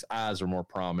 his eyes are more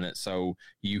prominent, so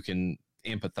you can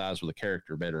empathize with the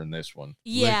character better in this one.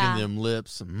 Yeah, licking them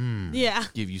lips.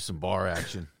 Give you some bar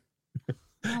action.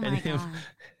 Oh my God.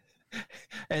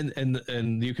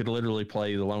 And you could literally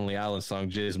play the Lonely Island song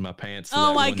 "Jizz in My Pants."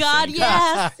 Oh my God, scene.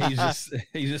 yes.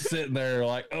 he's just sitting there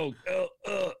like,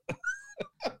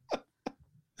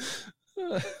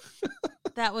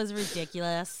 That was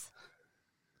ridiculous.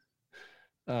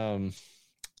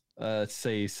 Let's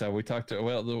see. So we talked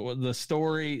to the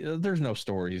story. There's no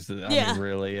stories. I mean,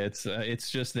 really, it's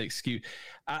just an excuse.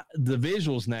 The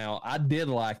visuals now. I did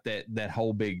like that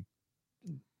whole big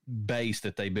base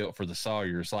that they built for the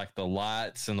Sawyers, like the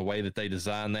lights and the way that they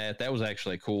designed that was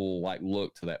actually a cool like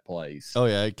look to that place. Oh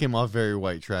yeah, it came off very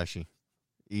white trashy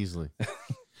easily.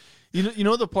 you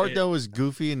know the part that was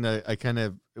goofy and I kind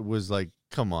of was like,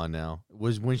 come on now,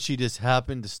 was when she just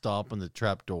happened to stop on the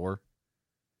trap door.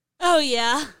 Oh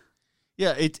yeah,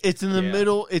 it's in the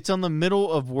middle, it's on the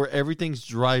middle of where everything's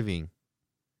driving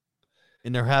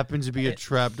and there happens to be a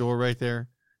trap door right there.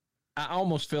 I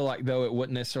almost feel like, though, it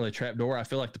wasn't necessarily a trapdoor. I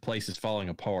feel like the place is falling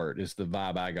apart is the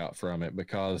vibe I got from it,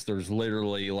 because there's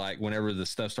literally, like, whenever the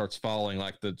stuff starts falling,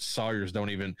 like, the Sawyers don't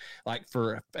even, like,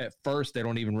 at first, they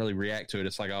don't even really react to it.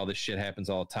 It's like, oh, this shit happens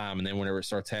all the time. And then whenever it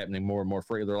starts happening more and more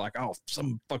frequently, they're like, oh,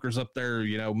 some fucker's up there,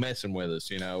 messing with us.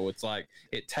 It's like,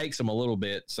 it takes them a little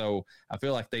bit. So I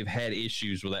feel like they've had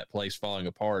issues with that place falling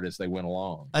apart as they went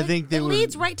along. I think it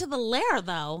leads right to the lair,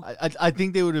 though. I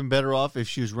think they would have been better off if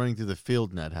she was running through the field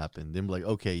and that happened. Then be like,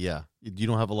 okay, yeah, you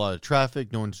don't have a lot of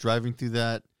traffic. No one's driving through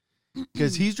that.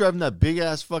 Because he's driving that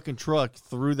big-ass fucking truck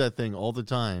through that thing all the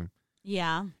time.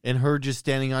 Yeah. And her just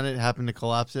standing on it happened to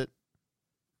collapse it.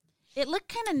 It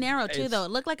looked kind of narrow, too, though.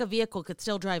 It looked like a vehicle could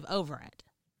still drive over it.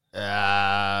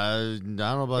 I don't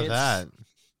know about that.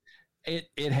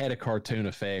 It had a cartoon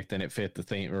effect, and it fit the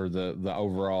theme or the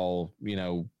overall,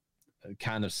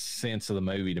 kind of sense of the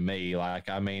movie to me. Like,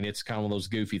 I mean, it's kind of one of those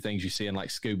goofy things you see in like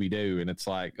Scooby-Doo, and it's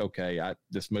like, okay,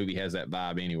 this movie has that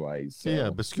vibe anyways. So.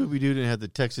 Yeah, but Scooby-Doo didn't have the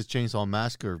Texas Chainsaw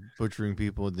Massacre butchering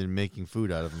people and then making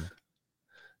food out of them.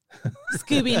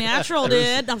 Scooby Natural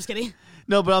did. I'm just kidding.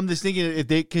 No, but I'm just thinking if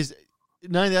because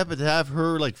not only that, but to have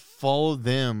her like follow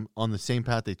them on the same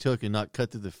path they took and not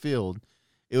cut through the field,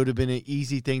 it would have been an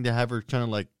easy thing to have her trying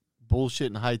to like bullshit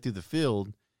and hide through the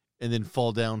field and then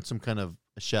fall down some kind of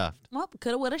a shaft. Well,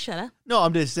 coulda, woulda, shoulda. No,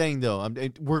 I'm just saying though.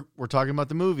 We're talking about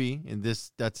the movie, and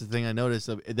that's the thing I noticed.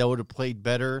 That would have played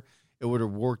better. It would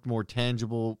have worked more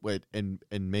tangible in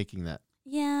making that.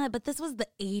 Yeah, but this was the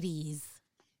 80s.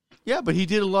 Yeah, but he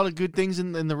did a lot of good things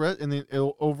in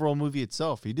the overall movie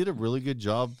itself. He did a really good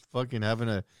job fucking having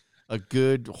a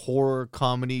good horror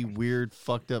comedy, weird,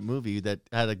 fucked up movie that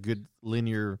had a good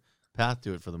linear path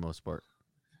to it for the most part.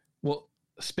 Well,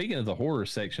 speaking of the horror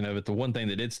section of it, the one thing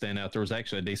that did stand out, there was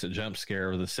actually a decent jump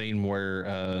scare of the scene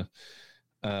where,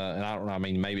 and I don't know, I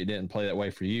mean, maybe it didn't play that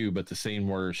way for you, but the scene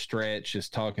where Stretch is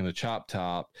talking to Chop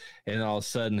Top, and all of a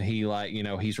sudden he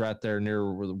he's right there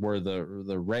near where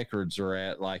the records are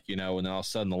at, and then all of a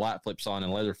sudden the light flips on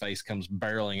and Leatherface comes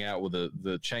barreling out with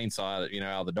the chainsaw,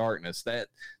 out of the darkness. That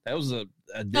was a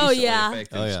decently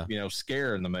effective,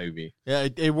 scare in the movie. Yeah,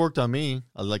 it worked on me.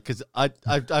 Because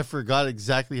I forgot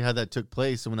exactly how that took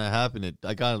place, and when that happened,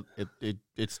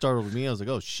 it startled me. I was like,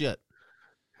 oh shit.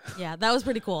 Yeah, that was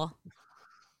pretty cool.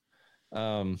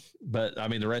 But I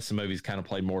mean, the rest of the movies kind of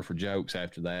played more for jokes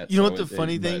after that. You know what the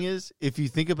funny thing is? If you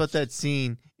think about that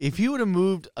scene, if he would have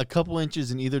moved a couple inches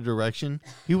in either direction,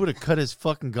 he would have cut his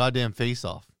fucking goddamn face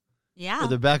off. Yeah. Or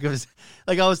the back of his.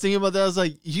 Like, I was thinking about that. I was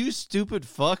like, you stupid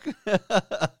fuck.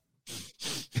 That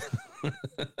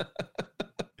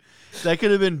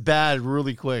could have been bad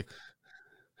really quick.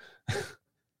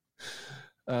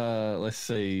 Let's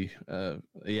see.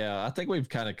 Yeah, I think we've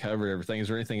kind of covered everything. Is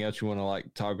there anything else you want to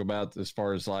talk about as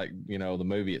far as the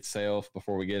movie itself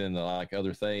before we get into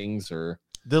other things? Or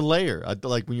the layer?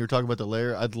 When you were talking about the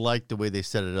layer, I'd like the way they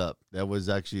set it up. That was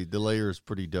actually, the layer is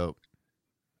pretty dope.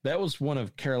 That was one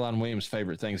of Caroline Williams'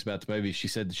 favorite things about the movie. She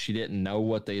said that she didn't know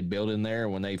what they had built in there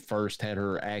when they first had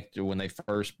her act, when they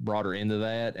first brought her into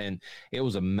that, and it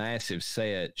was a massive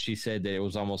set. She said that it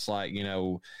was almost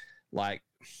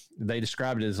they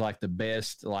described it as the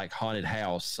best haunted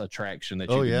house attraction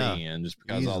that you could be in, just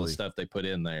because of all the stuff they put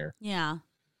in there. Yeah.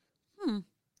 And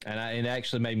it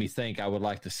actually made me think I would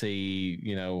like to see,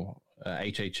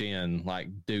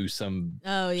 HHN do some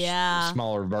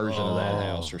smaller version of that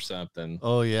house or something.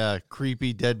 Oh yeah,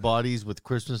 creepy dead bodies with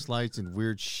Christmas lights and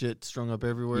weird shit strung up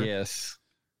everywhere. Yes.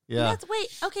 Yeah.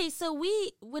 Okay, so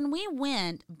when we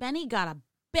went, Benny got a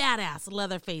badass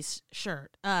Leatherface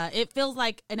shirt. It feels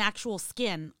like an actual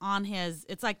skin on his.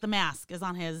 It's like the mask is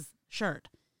on his shirt.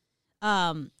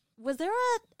 Was there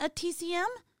a TCM?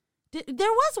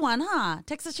 There was one, huh?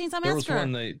 Texas Chainsaw Massacre.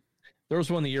 There was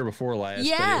one the year before last.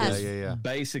 Yes. But it was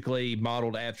basically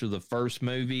modeled after the first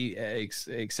movie,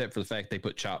 except for the fact they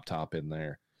put Chop Top in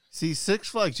there. See, Six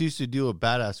Flags used to do a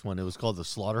badass one. It was called the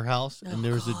Slaughterhouse, and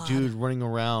there was a dude running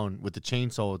around with the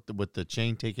chainsaw with the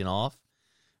chain taken off.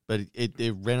 But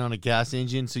it ran on a gas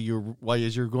engine, so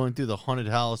as you're going through the haunted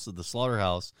house of the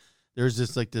slaughterhouse, there's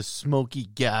this smoky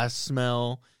gas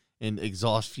smell and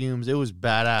exhaust fumes. It was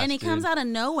badass. And he comes out of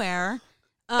nowhere,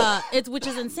 which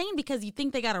is insane because you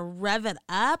think they got to rev it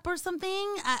up or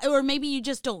something, or maybe you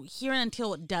just don't hear it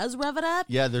until it does rev it up.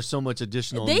 Yeah, there's so much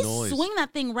additional noise. They swing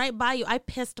that thing right by you. I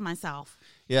pissed myself.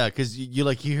 Yeah, because you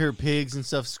hear pigs and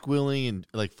stuff squealing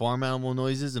and farm animal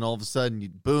noises, and all of a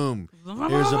sudden, boom,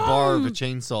 here's a bar of a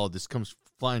chainsaw just comes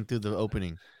flying through the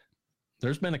opening.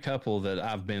 There's been a couple that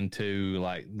I've been to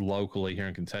locally here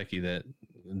in Kentucky that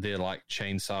did like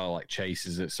chainsaw like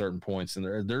chases at certain points, and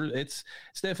it's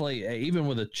definitely, even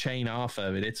with a chain off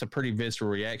of it, it's a pretty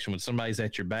visceral reaction when somebody's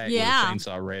at your back with a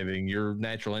chainsaw revving. Your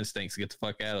natural instincts to get the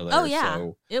fuck out of there. Oh yeah,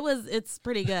 so. it's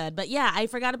pretty good. But yeah, I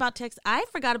forgot about Texas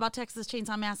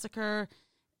Chainsaw Massacre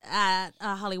at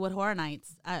Hollywood Horror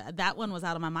Nights. That one was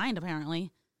out of my mind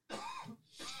apparently.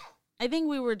 I think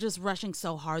we were just rushing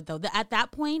so hard, though. At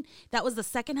that point, that was the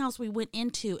second house we went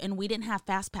into, and we didn't have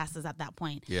fast passes at that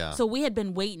point. Yeah. So we had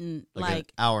been waiting like an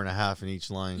hour and a half in each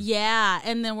line. Yeah,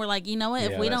 and then we're like, you know what?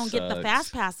 If we don't get the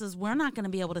fast sucks. passes, we're not going to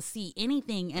be able to see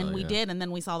anything. And we did, and then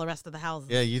we saw the rest of the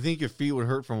houses. Yeah, you think your feet would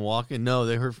hurt from walking? No,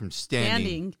 they hurt from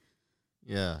standing.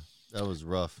 Yeah, that was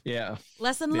rough. Yeah.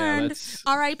 Lesson learned.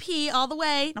 R.I.P. all the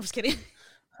way. No, I'm just kidding.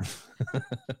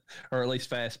 Or at least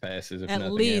fast passes. If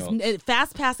at least else.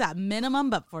 Fast pass at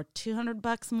minimum, but for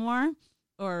 $200 more,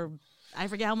 or I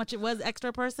forget how much it was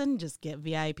extra person, just get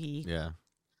VIP. Yeah.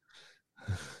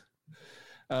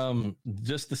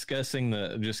 Just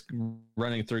discussing just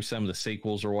running through some of the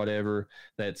sequels or whatever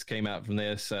that's came out from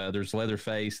this. There's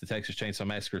Leatherface, the Texas Chainsaw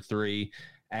Massacre 3.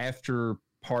 After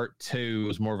part 2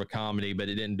 was more of a comedy, but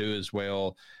it didn't do as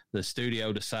well. The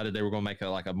studio decided they were going to make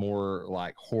a more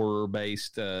like horror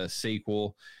based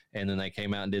sequel, and then they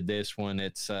came out and did this one.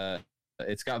 It's got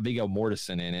Viggo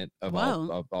Mortensen in it of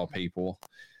all people,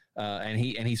 and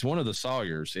he's one of the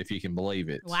Sawyers, if you can believe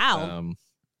it. Wow.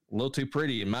 A little too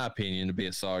pretty in my opinion to be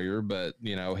a Sawyer, but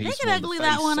he's they one could of ugly the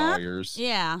that face one Sawyers. up.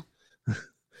 Yeah.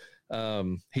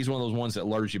 He's one of those ones that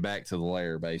lures you back to the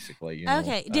lair, basically. You know?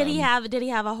 Okay. Did he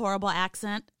have a horrible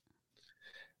accent?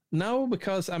 No,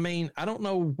 because I don't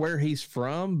know where he's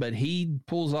from, but he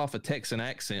pulls off a Texan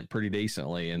accent pretty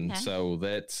decently, and so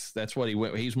that's what he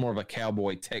went. He's more of a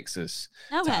cowboy Texas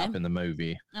type in the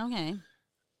movie. Okay.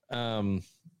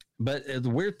 But the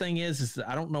weird thing is that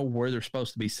I don't know where they're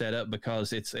supposed to be set up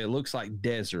because it looks like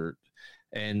desert.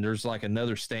 And there's like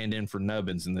another stand-in for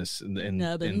Nubbins in this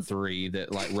in 3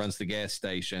 that like runs the gas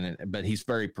station, but he's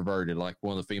very perverted. Like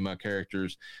one of the female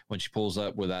characters, when she pulls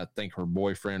up with I think her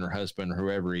boyfriend or husband or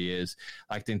whoever he is,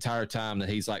 like the entire time that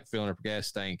he's like filling up a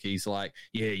gas tank, he's like,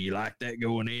 "Yeah, you like that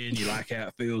going in? You like how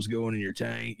it feels going in your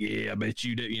tank? Yeah, I bet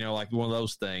you do." You know, like one of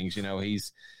those things. You know,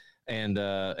 he's. And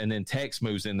then Tex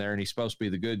moves in there, and he's supposed to be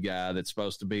the good guy that's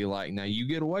supposed to be like, now you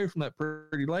get away from that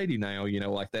pretty lady now, you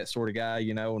know, like that sort of guy,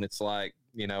 you know, and it's like,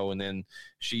 you know, and then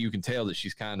you can tell that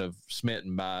she's kind of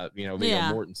smitten by, you know, Viggo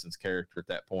Mortensen's character at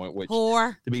that point, which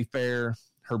to be fair,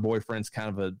 her boyfriend's kind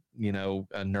of a, you know,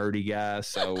 a nerdy guy.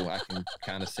 So I can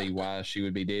kind of see why she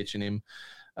would be ditching him.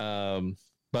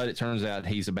 But it turns out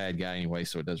he's a bad guy anyway,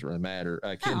 so it doesn't really matter.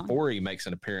 Ken Foree makes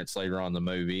an appearance later on in the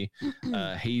movie.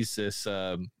 He's this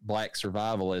black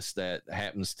survivalist that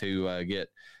happens to get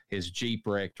his Jeep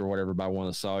wrecked or whatever by one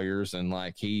of the Sawyers, and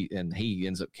like he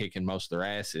ends up kicking most of their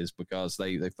asses because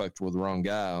they fucked with the wrong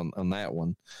guy on that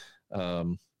one.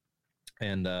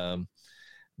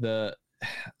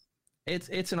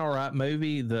 It's an all right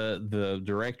movie. The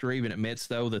director even admits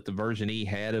though that the version he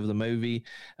had of the movie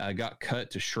got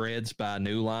cut to shreds by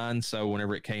New Line. So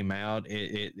whenever it came out,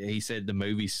 he said the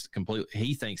movie's completely.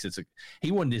 He thinks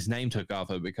he wanted his name took off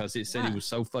of it because it said he was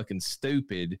so fucking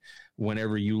stupid.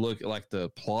 Whenever you look at like the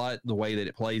plot, the way that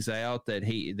it plays out, that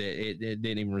it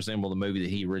didn't even resemble the movie that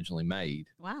he originally made.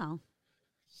 Wow.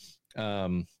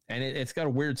 And it's got a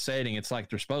weird setting. It's like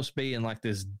they're supposed to be in like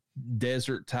this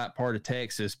desert type part of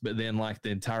Texas, but then like the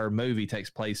entire movie takes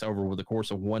place over the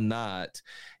course of one night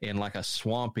in like a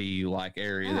swampy like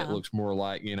area that looks more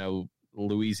like, you know,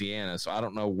 Louisiana. So I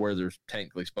don't know where they're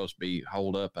technically supposed to be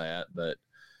holed up at, but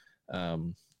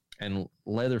and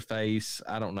Leatherface,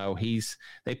 I don't know.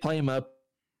 They play him up.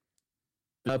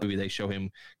 They show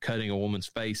him cutting a woman's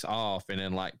face off and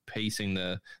then like piecing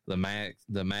the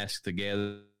mask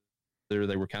together.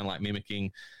 They were kind of like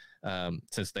mimicking,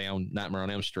 since they own Nightmare on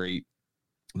Elm Street,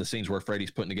 the scenes where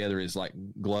Freddy's putting together his like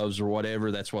gloves or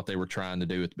whatever. That's what they were trying to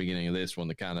do at the beginning of this one,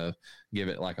 to kind of give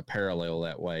it like a parallel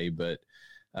that way. But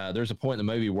there's a point in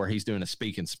the movie where he's doing a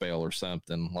speaking spell or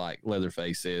something, like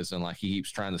Leatherface is, and like he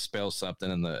keeps trying to spell something,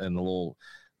 and the little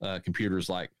computer's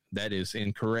like, that is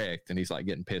incorrect, and he's like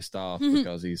getting pissed off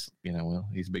because he's, you know, well,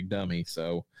 he's a big dummy.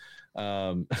 So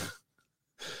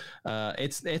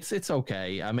it's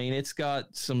okay. I mean, it's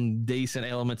got some decent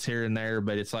elements here and there,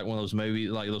 but it's like one of those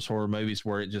movies, like those horror movies,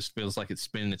 where it just feels like it's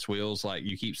spinning its wheels. Like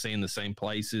you keep seeing the same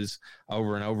places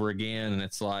over and over again, and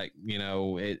it's like, you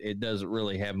know, it doesn't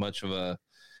really have much of a.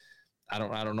 I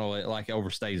don't know. It like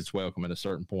overstays its welcome at a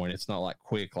certain point. It's not like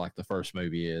quick like the first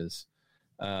movie is.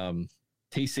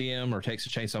 TCM, or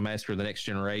Texas Chainsaw Massacre: The Next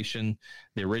Generation,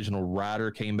 the original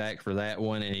writer came back for that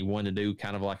one, and he wanted to do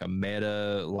kind of like a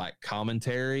meta like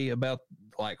commentary about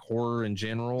like horror in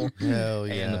general. Hell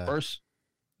yeah. And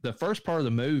the first part of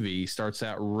the movie starts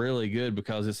out really good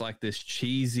because it's like this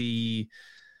cheesy,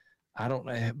 I don't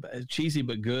know, cheesy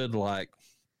but good, like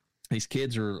these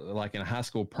kids are like in a high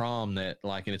school prom that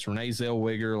like, and it's Renee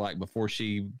Zellweger, like before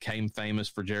she became famous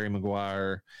for Jerry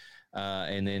Maguire.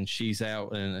 And then she's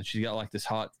out and she's got like this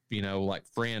hot, you know, like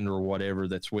friend or whatever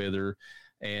that's with her.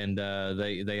 And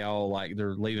they all like,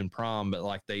 they're leaving prom, but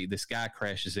like this guy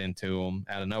crashes into them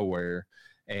out of nowhere.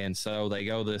 And so they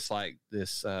go there's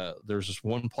this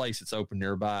one place that's open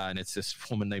nearby, and it's this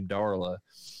woman named Darla,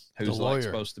 who's like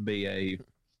supposed to be a,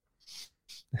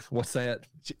 what's that?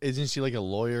 Isn't she like a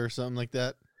lawyer or something like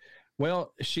that?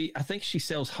 Well, I think she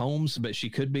sells homes, but she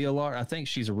could be a lawyer. I think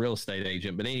she's a real estate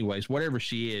agent. But anyways, whatever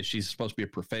she is, she's supposed to be a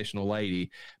professional lady.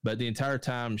 But the entire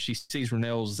time she sees Renee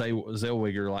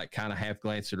Zellweger like kind of half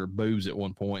glance at her boobs at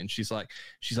one point, and she's like,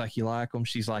 "You like them?"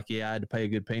 She's like, "Yeah, I had to pay a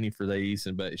good penny for these."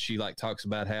 But she like talks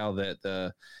about how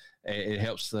that it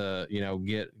helps you know,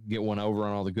 get one over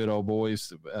on all the good old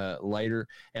boys later.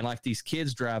 And like these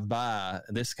kids drive by,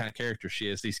 and this is the kind of character she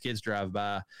is. These kids drive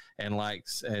by and like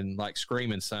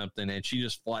screaming something, and she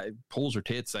just like pulls her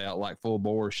tits out like full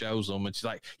bore, shows them, and she's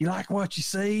like, "You like what you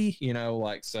see?" You know,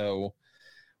 like, so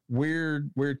weird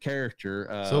character.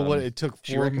 So what? It took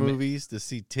 4 movies to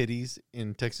see titties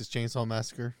in Texas Chainsaw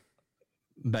Massacre.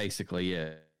 Basically,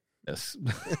 yeah. Yes.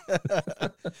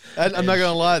 I'm not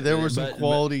gonna lie, there were some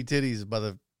quality titties by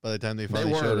the time they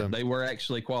finally showed them. They were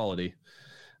actually quality.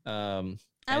 I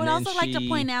would also like to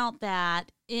point out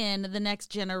that in The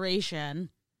Next Generation,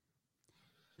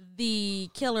 the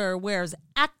killer wears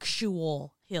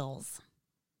actual heels.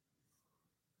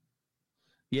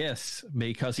 Yes,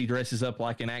 because he dresses up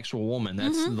like an actual woman.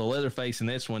 That's the Leatherface in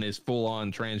this one is full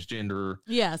on transgender.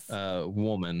 Yes,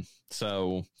 woman.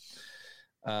 So.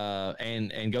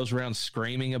 And goes around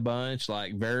screaming a bunch,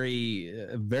 like very,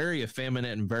 very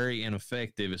effeminate and very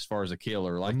ineffective as far as a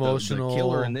killer. Like emotional, the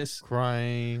killer in this,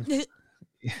 crying.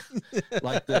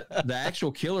 Like the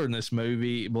actual killer in this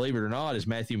movie, believe it or not, is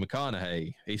Matthew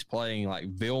McConaughey. He's playing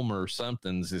like Vilmer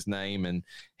something's his name, and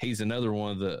he's another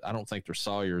one of the. I don't think they're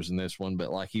Sawyers in this one, but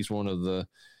like he's one of the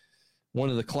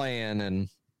clan, and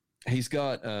he's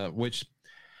got which.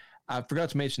 I forgot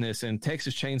to mention this in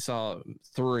Texas Chainsaw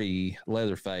 3,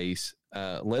 Leatherface.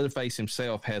 Leatherface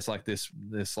himself has like this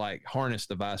like harness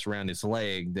device around his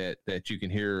leg that you can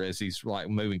hear as he's like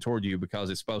moving toward you, because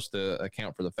it's supposed to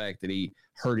account for the fact that he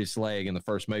hurt his leg in the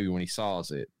first movie when he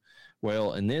saws it.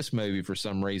 Well, in this movie, for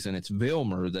some reason, it's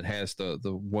Vilmer that has the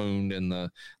wound and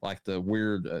the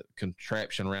weird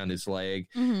contraption around his leg,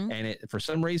 and for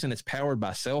some reason it's powered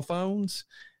by cell phones,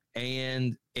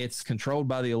 and it's controlled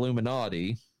by the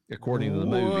Illuminati. According to the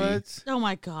movie. Oh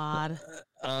my God.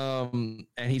 And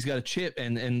he's got a chip,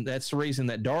 and that's the reason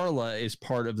that Darla is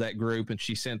part of that group, and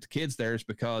she sent the kids there is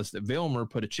because that Vilmer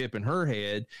put a chip in her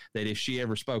head that if she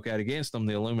ever spoke out against them,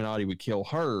 the Illuminati would kill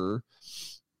her.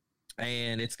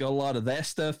 And it's got a lot of that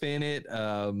stuff in it.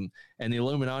 And the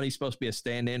Illuminati is supposed to be a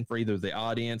stand-in for either the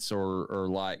audience or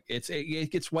like it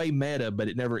gets way meta, but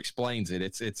it never explains it.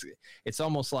 It's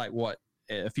almost like what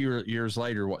a few years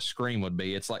later, what Scream would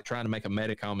be. It's like trying to make a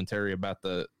meta commentary about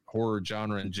the horror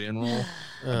genre in general,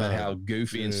 about how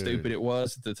goofy and stupid it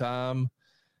was at the time.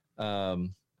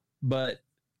 But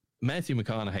Matthew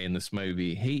McConaughey in this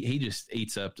movie, he just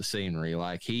eats up the scenery.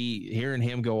 Like hearing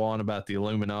him go on about the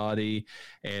Illuminati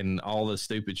and all the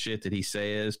stupid shit that he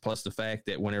says, plus the fact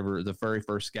that whenever the very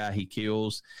first guy he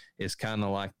kills is kind of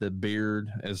like the beard,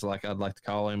 as like I'd like to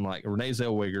call him, like Renee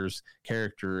Zellweger's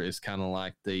character is kind of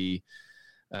like the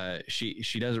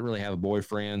she doesn't really have a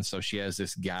boyfriend, so she has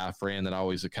this guy friend that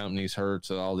always accompanies her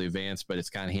to all the events, but it's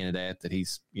kind of hinted at that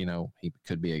he's, you know, he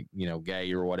could be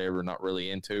gay or whatever, not really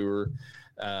into her.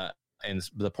 And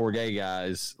the poor gay guy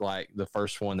is like the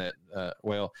first one that,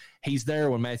 he's there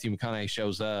when Matthew McConaughey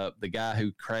shows up. The guy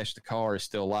who crashed the car is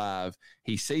still alive.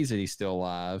 He sees that he's still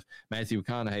alive. Matthew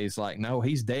McConaughey's like, no,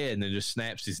 he's dead. And then just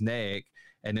snaps his neck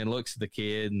and then looks at the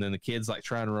kid. And then the kid's like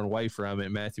trying to run away from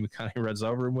it. Matthew McConaughey runs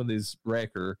over him with his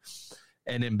wrecker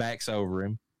and then backs over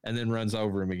him and then runs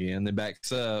over him again, then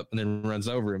backs up and then runs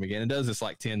over him again. And does this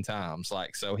like 10 times.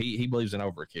 Like, so he believes in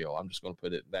overkill. I'm just going to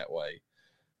put it that way.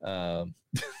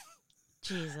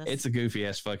 Jesus. It's a goofy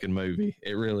ass fucking movie.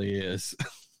 It really is.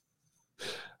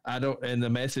 And the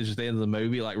message at the end of the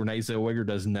movie, like Renee Zellweger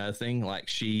does nothing. Like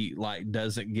she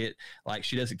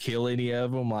doesn't kill any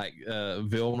of them. Like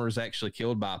Vilmer's actually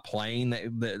killed by a plane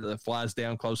that flies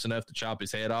down close enough to chop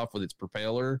his head off with its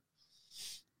propeller.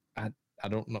 I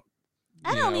don't know.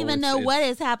 I don't even know what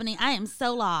is happening. I am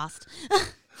so lost.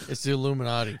 It's the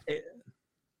Illuminati.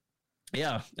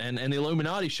 Yeah, and the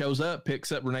Illuminati shows up,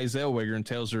 picks up Renee Zellweger, and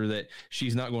tells her that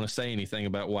she's not going to say anything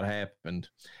about what happened.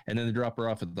 And then they drop her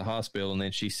off at the hospital, and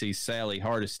then she sees Sally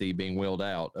Hardesty being wheeled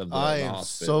out of the I am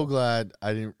hospital. so glad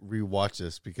I didn't rewatch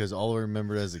this because all I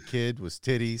remembered as a kid was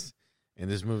titties, and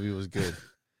this movie was good.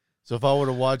 So if I would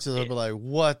have watched this, I'd be like,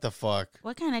 "What the fuck?"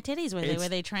 What kind of titties were they? Were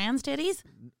they trans titties?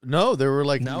 No, they were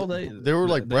like they were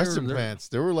like breast they're- implants.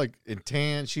 They were like in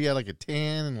tan. She had like a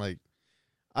tan and like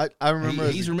I remember.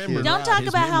 He's remembered. Don't talk his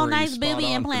about how memory nice is spot booby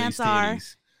on for implants these are.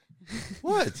 titties.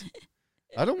 What?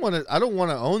 I don't want to. I don't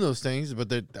want to own those things,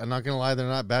 but I'm not gonna lie. They're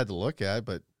not bad to look at.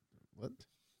 But what?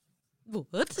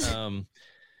 What?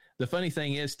 The funny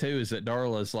thing is too is that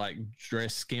Darla's like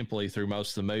dressed skimpily through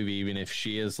most of the movie, even if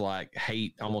she is like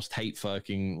almost hate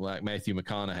fucking like Matthew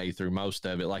McConaughey through most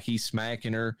of it. Like he's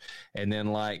smacking her, but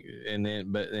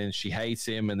then she hates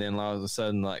him, and then all of a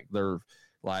sudden like they're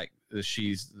like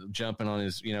she's jumping on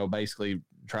his, basically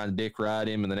trying to dick ride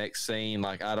him. In the next scene,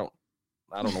 like I don't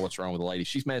know what's wrong with the lady.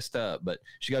 She's messed up, but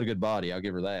she got a good body. I'll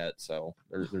give her that. So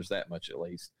there's that much at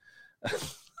least.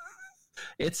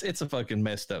 It's a fucking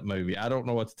messed up movie. I don't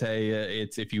know what to tell you.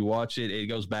 It's if you watch it, it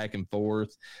goes back and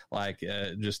forth like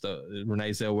just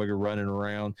Renee Zellweger running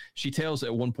around. She tells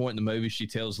at one point in the movie, she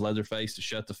tells Leatherface to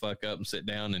shut the fuck up and sit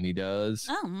down, and he does.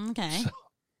 Oh, okay. So,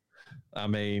 I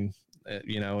mean,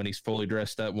 and he's fully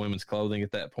dressed up in women's clothing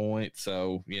at that point.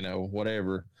 So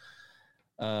whatever.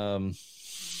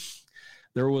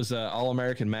 There was a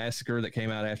All-American Massacre that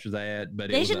came out after that, but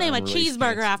They should name a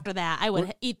cheeseburger after that. I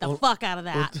would eat the fuck out of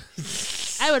that.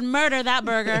 I would murder that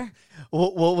burger.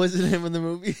 What was the name of the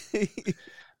movie?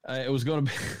 It was going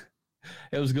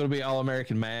to be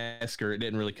All-American Massacre. It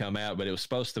didn't really come out, but it was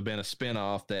supposed to have been a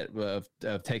spinoff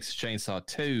of Texas Chainsaw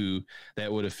 2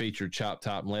 that would have featured Chop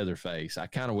Top and Leatherface. I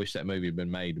kind of wish that movie had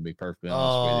been made, to be perfectly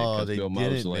honest with you, because Bill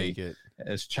Moseley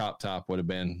as Chop Top would have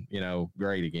been,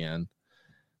 great again.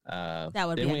 That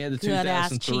would then be we a had the good ass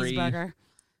 2003 cheeseburger.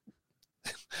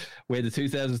 We had the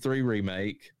 2003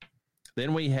 remake.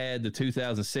 Then we had the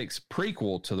 2006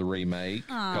 prequel to the remake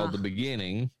called The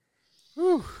Beginning.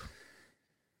 Whew.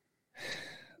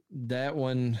 That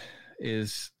one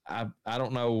is I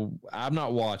don't know. I've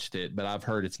not watched it, but I've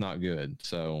heard it's not good.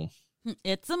 So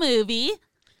It's a movie.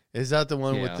 Is that the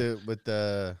one Yeah. with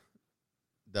the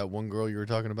that one girl you were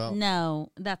talking about?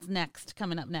 No, that's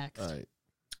coming up next. All right.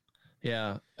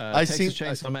 yeah, I Texas seen-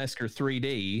 Chainsaw Massacre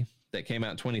 3D that came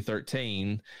out in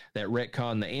 2013 that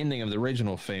retconned the ending of the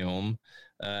original film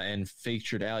and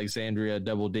featured Alexandria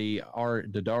Double D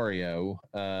Daddario.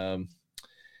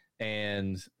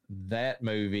 And that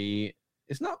movie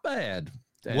is not bad.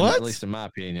 What? At least in my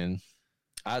opinion.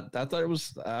 I thought it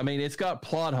was, I mean, it's got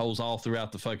plot holes all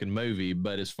throughout the fucking movie,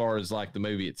 but as far as like the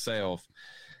movie itself,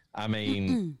 I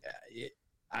mean,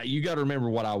 you got to remember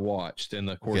what I watched in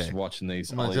the course of watching these.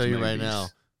 I'm going to tell you right now,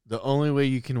 the only way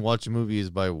you can watch a movie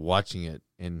is by watching it.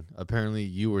 And apparently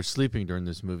you were sleeping during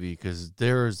this movie because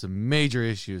there's major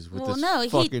issues with this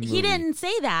fucking movie. He didn't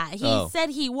say that. He said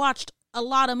he watched a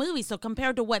lot of movies. So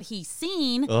compared to what he's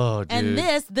seen and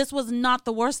this was not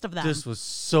the worst of them. This was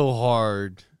so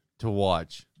hard to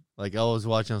watch. Like I was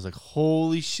watching, I was like,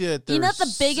 holy shit, there's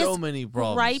the biggest so many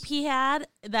problems. gripe he had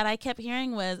that I kept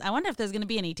hearing was, I wonder if there's going to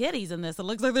be any titties in this. It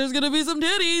looks like there's going to be some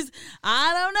titties.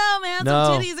 I don't know, man.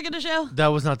 No, some titties are going to show. That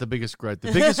was not the biggest gripe.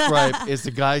 The biggest gripe is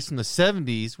the guys from the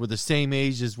 70s were the same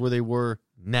age as where they were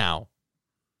now.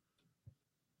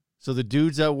 So the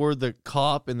dudes that were the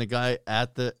cop and the guy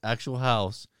at the actual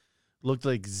house looked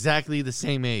like exactly the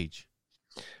same age.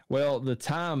 Well, the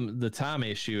time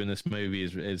issue in this movie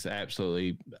is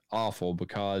absolutely awful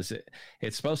because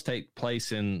it's supposed to take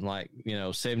place in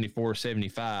 74,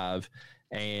 75,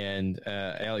 and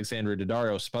Alexandra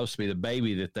Daddario is supposed to be the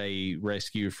baby that they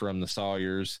rescue from the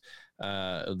Sawyers.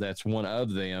 That's one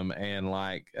of them, and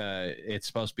it's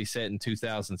supposed to be set in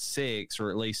 2006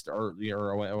 or at least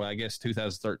I guess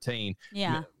 2013.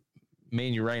 Yeah. Me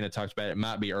and Urena talked about it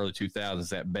might be early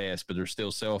 2000s at best, but there's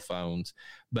still cell phones.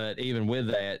 But even with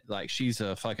that, she's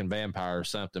a fucking vampire or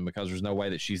something because there's no way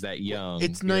that she's that young.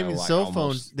 It's not even cell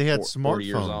phones. They had 40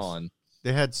 years smartphones. on.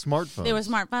 They had smartphones. They were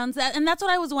smartphones. And that's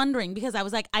what I was wondering because I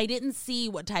was like, I didn't see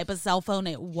what type of cell phone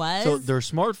it was. So they're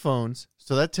smartphones.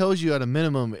 So that tells you at a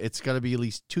minimum it's got to be at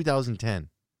least 2010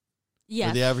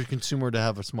 for the average consumer to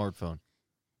have a smartphone.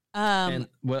 And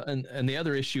the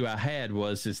other issue I had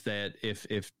is that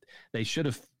if they should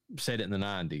have said it in the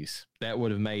 90s, that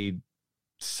would have made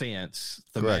sense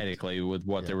thematically with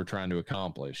what they were trying to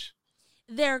accomplish.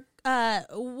 What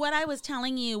I was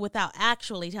telling you without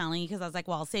actually telling you, because I was like,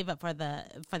 well, I'll save it for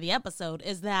the episode,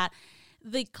 is that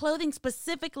the clothing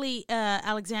specifically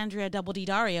Alexandria Double D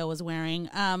Dario was wearing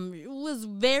was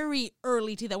very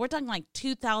early to that. We're talking like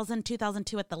 2000,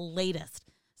 2002 at the latest.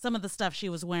 Some of the stuff she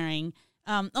was wearing,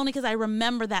 only because I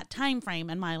remember that time frame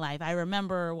in my life. I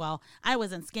remember, well, I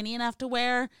wasn't skinny enough to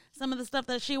wear some of the stuff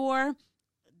that she wore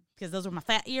because those were my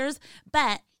fat years,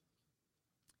 but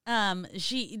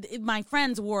my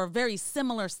friends wore very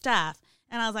similar stuff.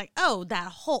 And I was like, oh, that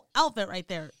whole outfit right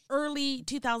there, early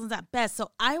 2000s at best.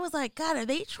 So I was like, God, are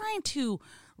they trying to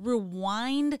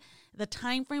rewind the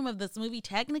time frame of this movie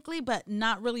technically, but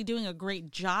not really doing a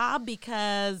great job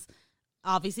because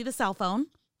obviously the cell phone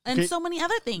and so many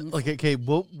other things. Okay,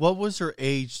 what was her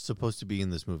age supposed to be in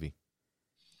this movie?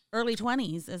 Early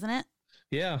 20s, isn't it?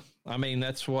 Yeah, I mean,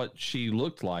 that's what she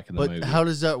looked like in the movie. But how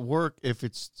does that work if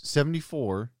it's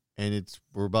 74 and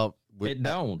we're about... It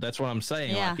don't. That's what I'm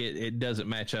saying. Yeah. Like it doesn't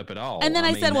match up at all. And then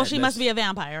I mean, said, well, she must be a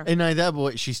vampire. And not that,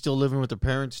 but she's still living with her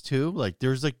parents too. Like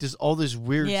there's like all this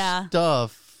weird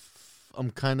stuff.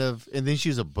 I'm kind of, and then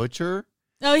she's a butcher.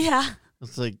 Oh yeah.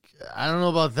 It's like I don't know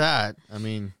about that. I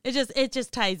mean, it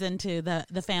just ties into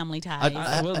the family ties.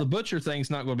 Well, the butcher thing's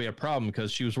not going to be a problem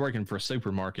because she was working for a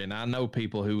supermarket, and I know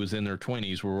people who was in their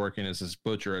 20s were working as a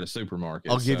butcher at a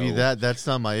supermarket. I'll give you that. That's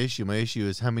not my issue. My issue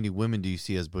is how many women do you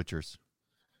see as butchers?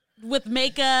 With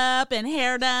makeup and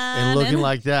hair done. And looking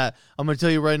like that. I'm going to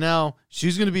tell you right now,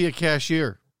 she's going to be a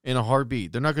cashier in a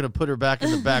heartbeat. They're not going to put her back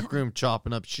in the back room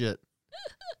chopping up shit.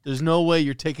 There's no way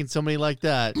you're taking somebody like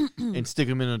that and stick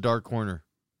them in a dark corner.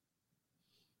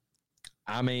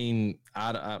 I mean,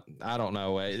 I don't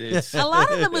know. It's, a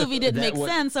lot of the movie didn't make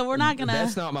sense, so we're not going to...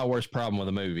 That's not my worst problem with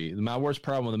the movie. My worst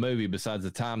problem with the movie, besides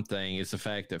the time thing, is the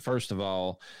fact that, first of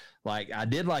all, like I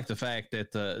did like the fact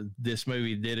that this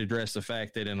movie did address the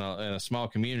fact that in a small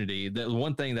community, the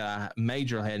one thing that I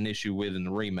majorly had an issue with in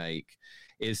the remake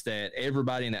is that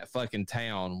everybody in that fucking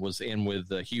town was in with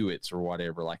the Hewitts or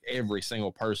whatever. Like every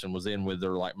single person was in with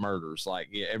their like murders. Like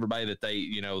everybody that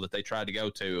they tried to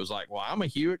go to, it was like, well, I'm a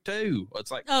Hewitt too.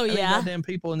 It's like, oh yeah, goddamn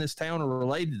people in this town are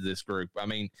related to this group. I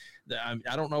mean,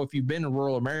 I don't know if you've been to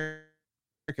rural America,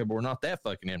 but we're not that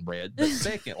fucking inbred. But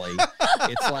secondly,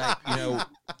 it's like,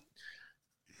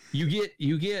 you get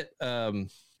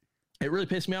it really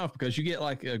pissed me off because you get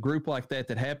like a group like that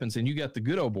happens and you got the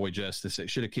good old boy justice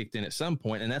that should have kicked in at some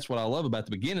point. And that's what I love about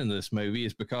the beginning of this movie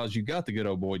is because you got the good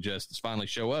old boy justice finally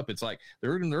show up. It's like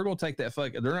they're going to take that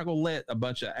they're not going to let a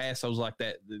bunch of assholes like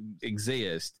that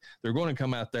exist. They're going to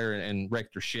come out there and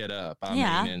wreck their shit up.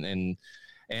 I mean,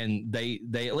 and they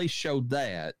at least showed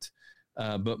that.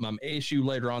 But my issue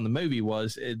later on in the movie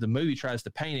was the movie tries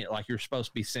to paint it like you're supposed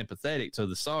to be sympathetic to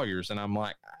the Sawyers. And I'm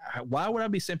like, why would I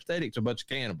be sympathetic to a bunch of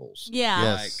cannibals? Yeah.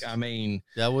 Yes. Like, I mean,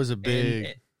 that was a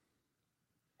big,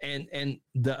 and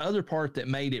the other part that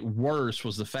made it worse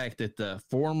was the fact that the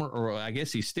former, or I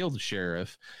guess he's still the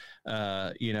sheriff, he,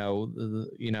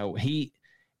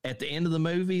 at the end of the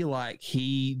movie, like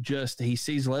he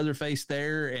sees Leatherface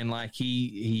there and like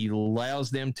he allows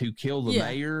them to kill the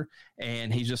mayor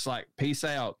and he's just like, peace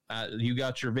out. You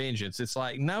got your vengeance. It's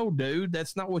like, no, dude,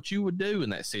 that's not what you would do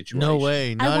in that situation. No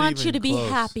way. I want you to close. be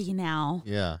happy now.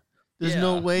 Yeah. There's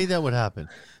no way that would happen.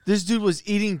 This dude was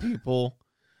eating people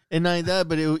and not that,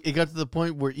 but it got to the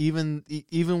point where even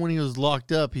when he was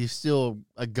locked up, he's still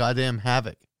a goddamn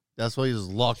havoc. That's why he was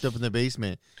locked up in the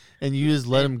basement and you just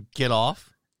let him get off.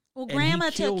 Well,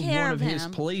 Grandma took care of him. His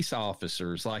police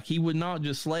officers, like he would not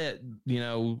just let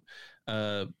Jed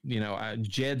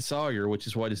Sawyer, which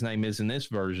is what his name is in this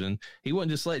version. He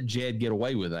wouldn't just let Jed get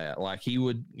away with that. Like he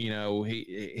would,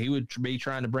 he would be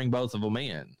trying to bring both of them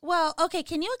in. Well, okay,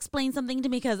 can you explain something to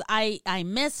me because I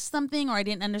missed something or I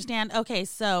didn't understand? Okay,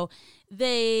 so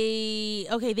they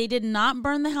did not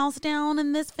burn the house down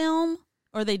in this film,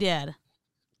 or they did.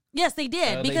 Yes, they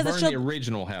did because they burned the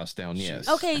original house down. Yes.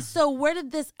 Okay, so where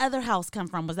did this other house come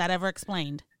from? Was that ever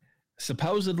explained?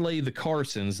 Supposedly, the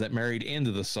Carsons that married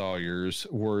into the Sawyers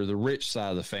were the rich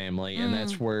side of the family, and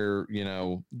that's where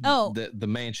the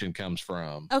mansion comes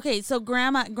from. Okay, so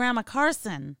Grandma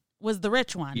Carson was the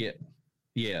rich one. Yeah.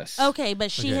 Yes. Okay,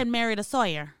 but she had married a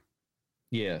Sawyer.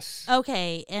 Yes.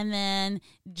 Okay, and then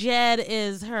Jed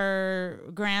is her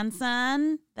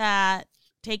grandson that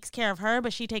takes care of her,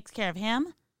 but she takes care of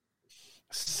him.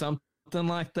 Something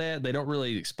like that. They don't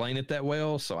really explain it that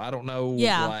well, so I don't know.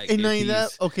 Yeah. Like, and knowing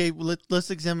that, okay,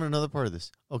 let's examine another part of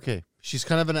this. Okay, she's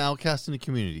kind of an outcast in the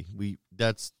community.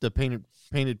 That's the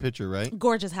painted picture, right?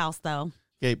 Gorgeous house, though.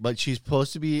 Okay, but she's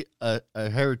supposed to be a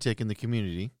heretic in the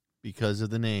community because of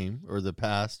the name or the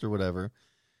past or whatever.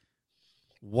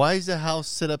 Why is the house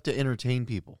set up to entertain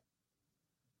people?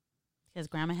 Because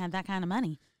Grandma had that kind of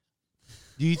money.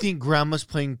 Do you think Grandma's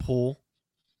playing pool?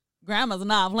 Grandma's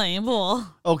not playing pool.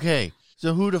 Okay,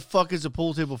 so who the fuck is a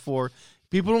pool table for?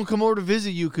 People don't come over to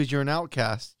visit you because you're an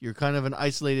outcast. You're kind of an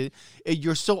isolated.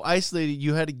 You're so isolated,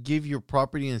 you had to give your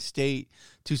property and estate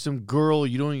to some girl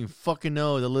you don't even fucking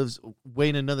know that lives way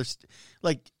in another.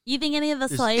 Like, You think any of the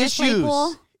there's Slayers play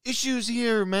pool? issues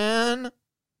here, man.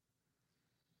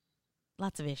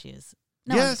 Lots of issues.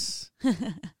 No Yes.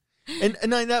 and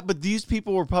not that, but these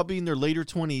people were probably in their later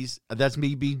 20s. That's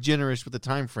me being generous with the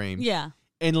time frame. Yeah.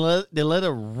 And they let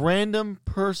a random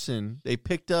person they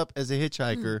picked up as a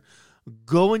hitchhiker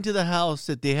go into the house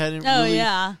that they hadn't Oh, really...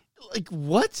 yeah. Like,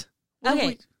 what?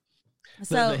 Okay.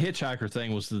 So, the hitchhiker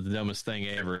thing was the dumbest thing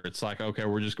ever. It's like, okay,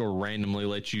 we're just going to randomly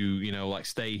let you, like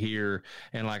stay here.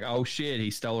 And like, oh shit,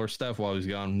 he stole our stuff while he was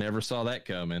gone. Never saw that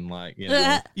coming. Like,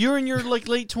 You're in your like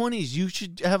late 20s. You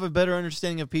should have a better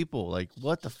understanding of people. Like,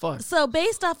 what the fuck? So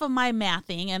based off of my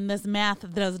mathing, and this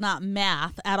math does not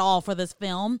math at all for this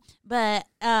film, but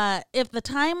if the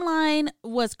timeline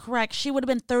was correct, she would have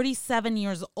been 37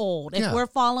 years old. If Yeah. we're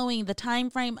following the time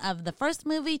frame of the first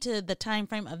movie to the time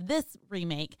frame of this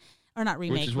remake, or not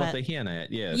remake, which is but what they hint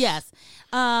at. Yes. yes.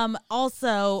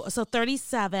 Also, so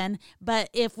 37. But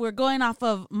if we're going off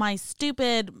of my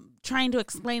stupid trying to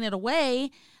explain it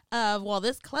away, well,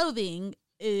 this clothing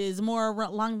is more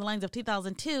along the lines of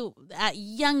 2002. At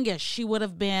youngest, she would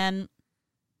have been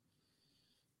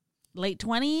late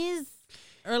 20s,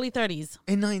 early 30s.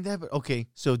 And not that, but okay.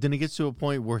 So then it gets to a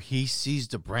point where he sees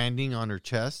the branding on her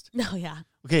chest. Oh, yeah.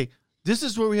 Okay, this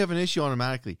is where we have an issue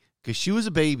automatically because she was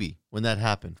a baby when that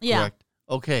happened. Yeah. Correct.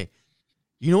 Okay.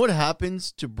 You know what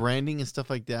happens to branding and stuff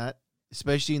like that,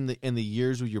 especially in the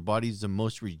years where your body's the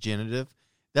most regenerative?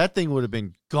 That thing would have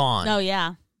been gone. Oh,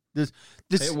 yeah. This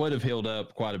It would have healed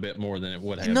up quite a bit more than it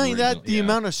would have. not only that, originally. the Yeah.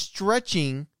 amount of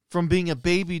stretching from being a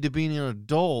baby to being an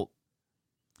adult.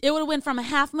 It would have went from a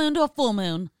half moon to a full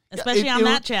moon, especially on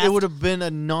that chest. It would have been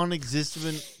a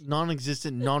non-existent,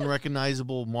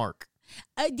 non-recognizable mark.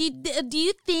 Do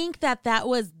you think that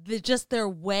was just their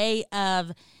way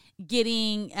of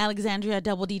getting Alexandria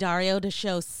Double D Dario to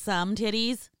show some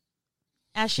titties,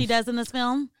 as she does in this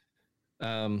film?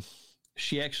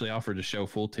 She actually offered to show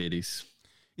full titties.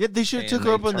 Yeah, they should have took and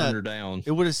her they up on turned that. her down.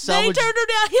 It would have They salvaged. turned her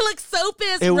down. He looks so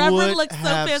pissed. It Reverend would looks so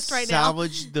have pissed right now.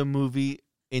 salvaged the movie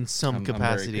in some I'm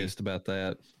capacity. very pissed about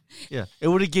that. Yeah, it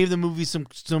would have gave the movie some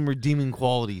redeeming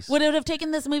qualities. Would it have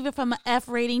taken this movie from an F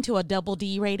rating to a double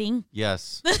D rating?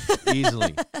 Yes,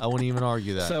 easily. I wouldn't even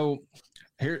argue that. So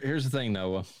here's the thing,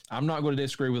 Noah. I'm not going to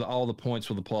disagree with all the points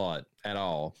with the plot at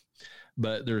all.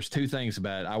 But there's two things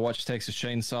about it. I watched Texas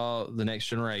Chainsaw: The Next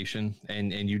Generation,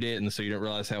 and you didn't, so you didn't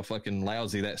realize how fucking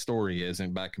lousy that story is,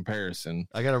 and by comparison.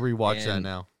 I got to rewatch that And-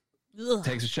 now. Ugh.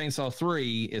 Texas Chainsaw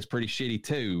 3 is pretty shitty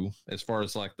too, as far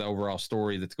as like the overall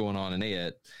story that's going on in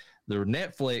it. The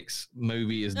Netflix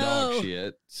movie is dog Oh.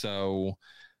 shit. So,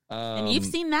 And you've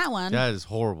seen that one. That is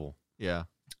horrible. Yeah.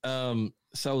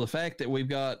 so the fact that we've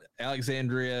got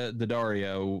Alexandria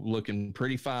Daddario looking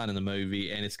pretty fine in the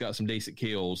movie and it's got some decent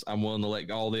kills, I'm willing to let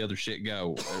all the other shit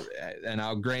go. And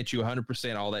I'll grant you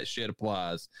 100% all that shit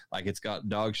applies. Like, it's got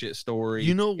dog shit story.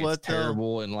 You know It's what, though?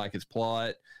 terrible and like its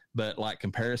plot, but like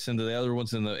comparison to the other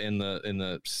ones in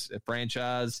the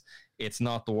franchise, it's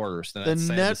not the worst. And The that's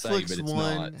sad to say, Netflix but it's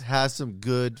one not. has some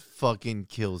good fucking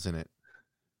kills in it.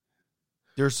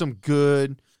 There's some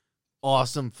good,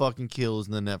 awesome fucking kills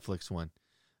in the Netflix one.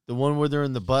 The one where they're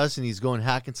in the bus and he's going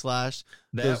hack and slash.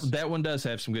 That one does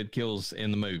have some good kills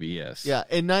in the movie, yes. Yeah,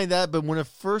 and not that, but when it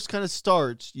first kind of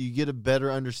starts, you get a better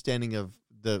understanding of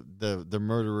the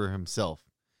murderer himself.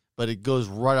 But it goes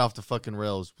right off the fucking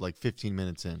rails like 15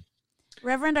 minutes in.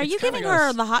 Reverend, are It's you kinda giving her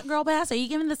goes- the hot girl pass? Are you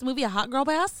giving this movie a hot girl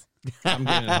pass? I'm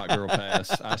giving a hot girl pass.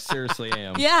 I seriously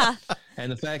am. Yeah.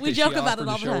 And the fact We that joke she about offered it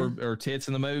all to the show time. her tits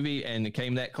in the movie and it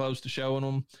came that close to showing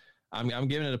them, I'm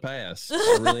giving it a pass.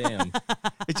 I really am.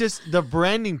 It's just the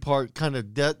branding part kind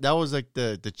of that was like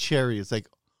the cherry. It's like,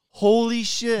 holy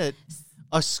shit,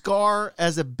 a scar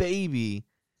as a baby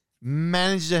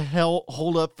managed to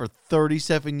hold up for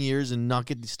 37 years and not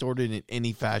get distorted in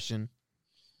any fashion.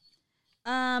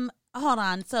 Hold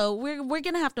on. So we're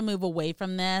gonna have to move away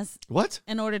from this What?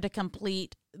 in order to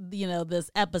complete, this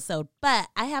episode. But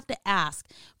I have to ask,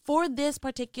 for this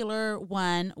particular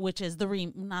one, which is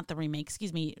not the remake,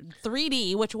 excuse me,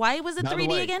 3D. Why was it By the 3D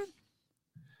way, again?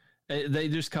 They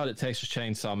just called it Texas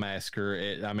Chainsaw Massacre.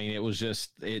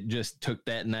 It just took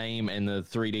that name and the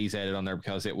 3Ds added on there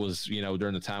because it was,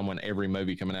 during the time when every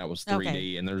movie coming out was 3D.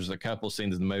 Okay. And there's a couple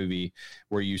scenes in the movie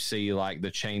where you see like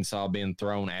the chainsaw being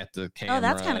thrown at the camera.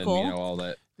 that's kinda and, cool. all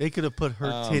that. They could have put her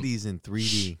Um, titties in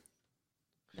 3D.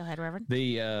 Go ahead, Reverend.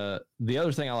 The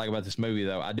other thing I like about this movie,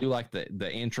 though, I do like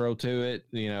the intro to it.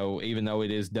 You know, even though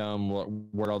it is dumb,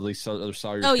 where all these other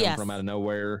sawyers come from out of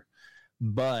nowhere,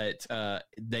 but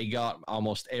they got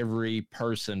almost every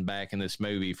person back in this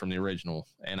movie from the original,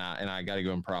 and I got to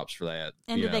give them props for that.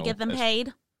 And did they get them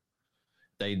paid?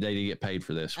 They did get paid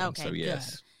for this one, okay, so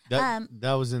yes.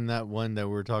 That was in that one that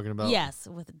we were talking about. Yes,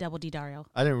 with Double D Dario.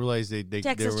 I didn't realize they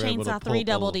Texas were able to Chainsaw 3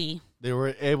 Double D. They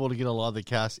were able to get a lot of the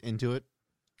cast into it.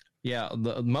 Yeah,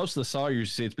 most of the Sawyers you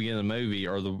see at the beginning of the movie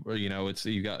are it's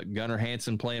you got Gunnar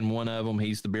Hansen playing one of them.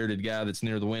 He's the bearded guy that's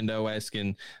near the window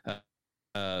asking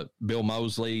Bill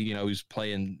Moseley, who's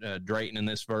playing Drayton in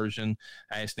this version,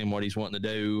 asking him what he's wanting to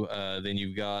do. Then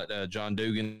you've got John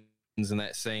Dugan's in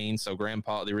that scene. So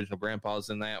the original grandpa's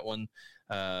in that one.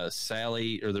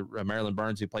 Sally, or the Marilyn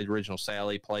Burns, who played the original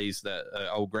Sally, plays that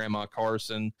old Grandma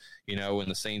Carson, in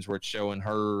the scenes where it's showing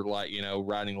her,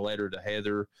 writing a letter to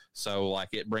Heather. So,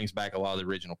 it brings back a lot of the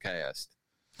original cast.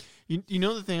 You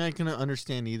know the thing I couldn't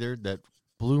understand either that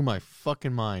blew my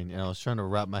fucking mind, and I was trying to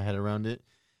wrap my head around it,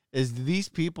 is these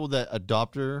people that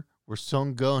adopt her were so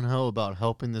gung-ho about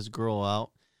helping this girl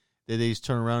out that they just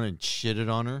turn around and shitted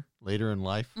on her later in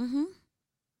life. Mm-hmm.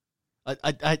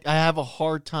 I have a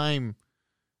hard time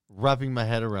wrapping my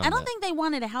head around I don't that. think they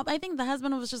wanted to help. I think the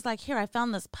husband was just like, here, I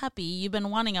found this puppy. You've been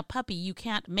wanting a puppy. You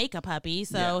can't make a puppy,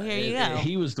 so here you go.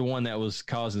 He was the one that was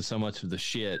causing so much of the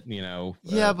shit,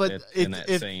 Yeah, but in that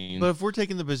scene. But if we're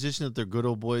taking the position that they're good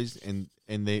old boys and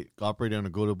they operate on a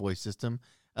good old boy system,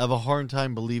 I have a hard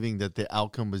time believing that the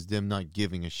outcome was them not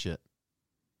giving a shit.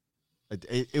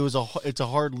 It's a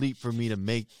hard leap for me to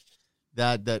make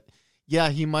that. Yeah,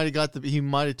 he might have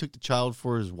took the child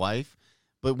for his wife.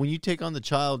 But when you take on the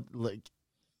child,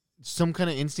 some kind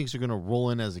of instincts are going to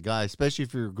roll in as a guy, especially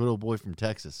if you're a good old boy from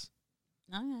Texas.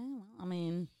 Okay, well, I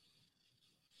mean,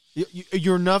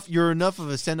 you're enough of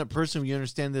a stand-up person when you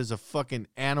understand there's a fucking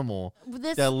animal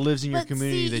that lives in your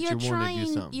community that you're wanting to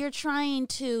do something. You're trying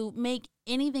to make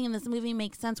anything in this movie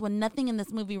make sense when nothing in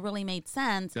this movie really made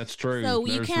sense. That's true. So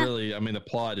the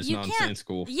plot is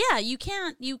nonsensical. Yeah, you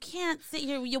can't sit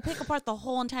here. You'll pick apart the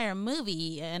whole entire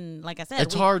movie, and like I said,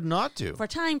 it's hard not to. For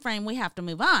time frame, we have to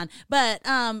move on. But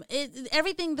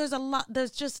everything, there's a lot.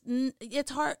 There's just,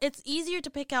 it's hard. It's easier to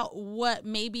pick out what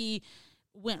maybe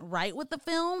went right with the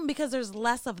film because there's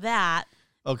less of that.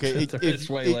 Okay, it's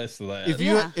way less of that.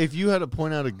 If you had to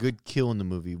point out a good kill in the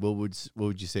movie, what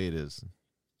would you say it is?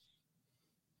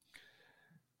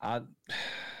 I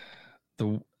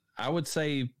would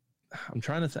say, I'm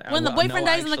trying to think. When the boyfriend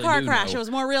dies in the car crash, it was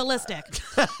more realistic.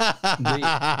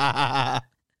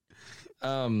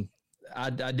 I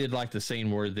did like the scene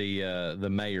where the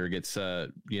mayor gets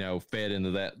fed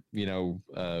into that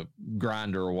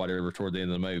grinder or whatever toward the end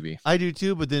of the movie. I do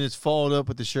too, but then it's followed up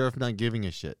with the sheriff not giving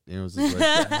a shit. It was just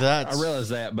like, I realize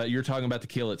that, but you're talking about the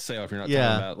kill itself. You're not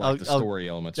talking about the story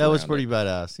elements. That was pretty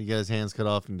badass. He got his hands cut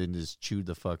off and then just chewed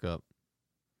the fuck up.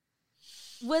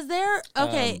 Was there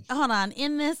hold on,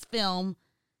 in this film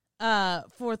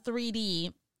for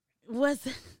 3D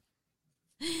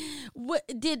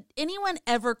did anyone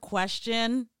ever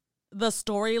question the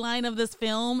storyline of this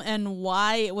film and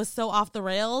why it was so off the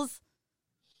rails?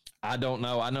 I don't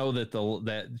know. I know that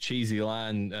that cheesy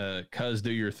line, "Cuz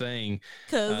do your thing."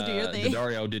 Cuz do your thing.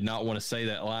 Dario did not want to say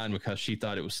that line because she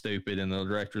thought it was stupid, and the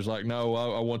director's like, "No,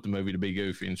 I want the movie to be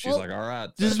goofy," and she's like, "All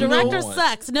right." The director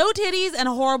sucks. No titties and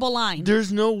a horrible line.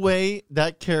 There's no way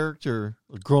that character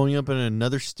growing up in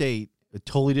another state, a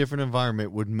totally different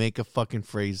environment, would make a fucking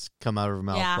phrase come out of her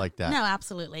mouth like that. No,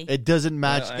 absolutely. It doesn't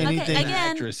match anything. Okay, the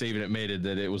actress even admitted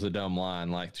that it was a dumb line,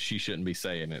 like she shouldn't be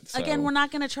saying it. So. Again, we're not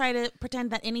going to try to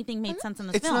pretend that anything made sense in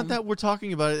this film. It's not that we're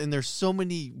talking about it, and there's so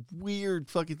many weird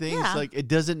fucking things. Yeah. Like, it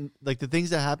doesn't, like, the things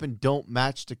that happen don't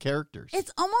match the characters.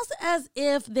 It's almost as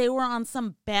if they were on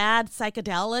some bad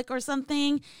psychedelic or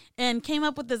something and came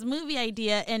up with this movie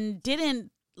idea and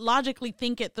didn't logically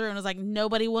think it through and was like,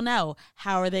 nobody will know.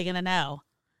 How are they going to know?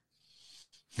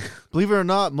 Believe it or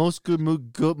not, most good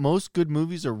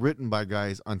movies are written by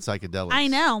guys on psychedelics. I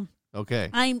know. Okay.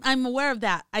 I'm aware of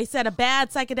that. I said a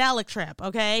bad psychedelic trip,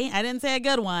 okay? I didn't say a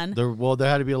good one. There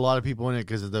had to be a lot of people in it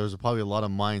because there was probably a lot of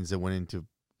minds that went into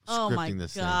scripting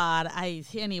this thing. Oh, my God.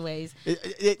 Anyways.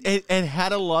 It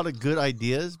had a lot of good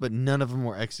ideas, but none of them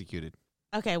were executed.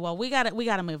 Okay, well, we got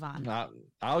to move on.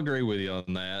 I'll agree with you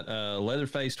on that.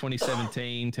 Leatherface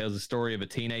 2017 tells the story of a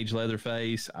teenage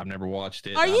Leatherface. I've never watched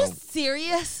it. Are you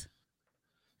serious?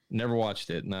 Never watched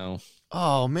it, no.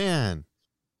 Oh, man.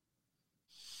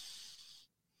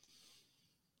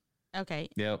 Okay.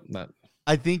 Yep.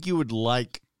 I think you would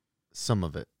like some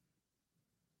of it.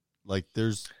 Like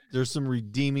there's some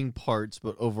redeeming parts,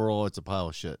 but overall it's a pile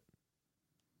of shit.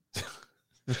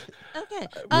 Okay.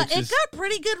 It got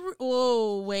pretty good.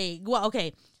 Oh, wait. Well,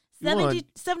 okay.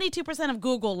 72% of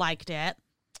Google liked it.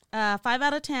 5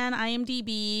 out of 10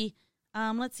 IMDb.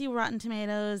 Let's see Rotten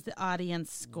Tomatoes, the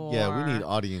audience score. Yeah, we need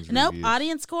audience Nope, reviews.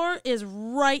 audience score is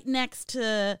right next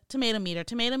to Tomato Meter.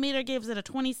 Tomato Meter gives it a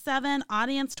 27,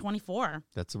 audience 24.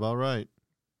 That's about right.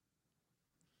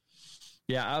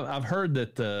 Yeah, I've heard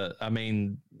that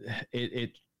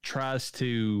it tries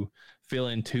to fill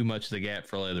in too much of the gap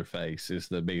for Leatherface is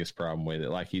the biggest problem with it.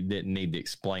 Like, you didn't need to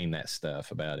explain that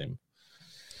stuff about him.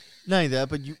 Not only that,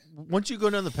 but once you go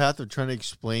down the path of trying to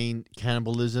explain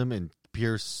cannibalism and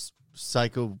pure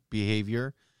psycho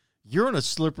behavior, you're on a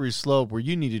slippery slope where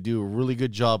you need to do a really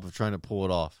good job of trying to pull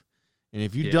it off. And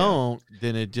if you don't,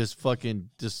 then it just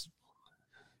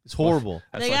it's horrible.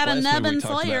 That's They got a last Nub movie we and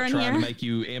talked Sawyer about in trying here. to make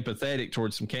you empathetic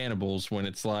towards some cannibals when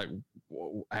it's like,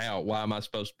 why am I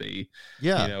supposed to be,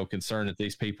 concerned that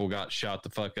these people got shot the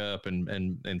fuck up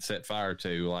and set fire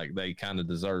to? Like, they kind of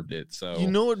deserved it. So, you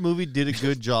know what movie did a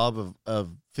good job of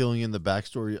filling in the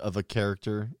backstory of a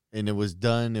character, and it was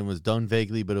done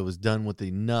vaguely, but it was done with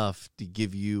enough to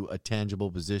give you a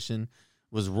tangible position,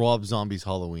 was Rob Zombie's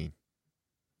Halloween.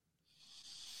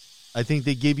 I think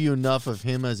they gave you enough of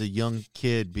him as a young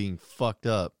kid being fucked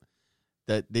up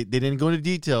that they didn't go into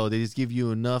detail. They just give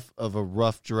you enough of a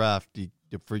rough draft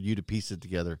for you to piece it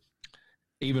together.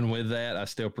 even with that, I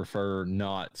still prefer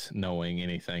not knowing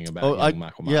anything about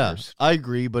Michael Myers. Yeah, I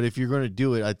agree. But if you're going to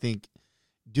do it, I think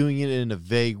doing it in a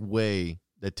vague way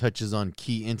that touches on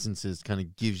key instances kind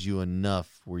of gives you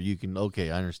enough where you can,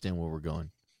 okay, I understand where we're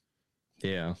going.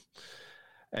 Yeah.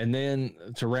 And then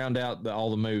to round out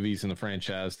all the movies in the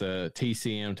franchise, the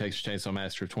TCM, Texas Chainsaw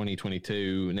Massacre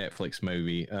 2022 Netflix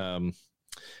movie,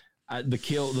 the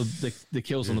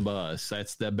kills on the bus.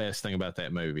 That's the best thing about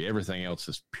that movie. Everything else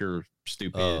is pure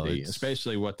stupidity,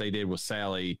 especially what they did with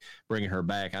Sally, bringing her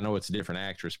back. I know it's a different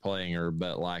actress playing her,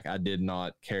 but like, I did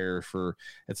not care for,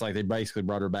 it's like they basically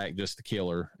brought her back just to kill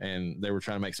her, and they were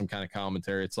trying to make some kind of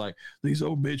commentary. It's like, these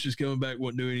old bitches coming back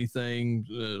wouldn't do anything.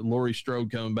 Laurie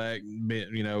Strode coming back,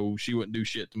 she wouldn't do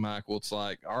shit to Michael. It's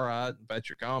like, all right, if that's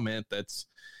your comment, that's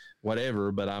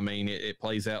whatever. But I mean, it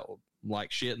plays out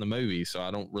like shit in the movie, so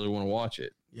I don't really want to watch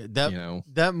it. Yeah,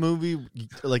 that movie,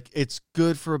 like, it's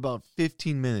good for about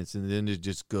 15 minutes, and then it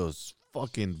just goes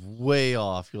fucking way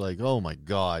off. You're like, oh my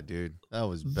god, dude, that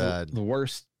was bad. The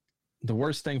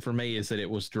worst thing for me is that it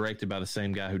was directed by the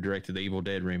same guy who directed the Evil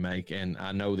Dead remake, and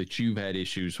I know that you've had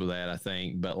issues with that, I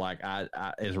think, but like, I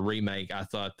as a remake, I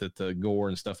thought that the gore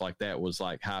and stuff like that was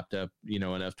like hyped up,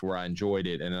 enough to where I enjoyed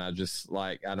it, and I just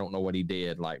like, I don't know what he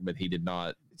did, like, but he did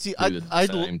not. See, I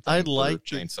liked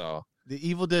Chainsaw. The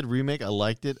Evil Dead remake. I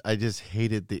liked it. I just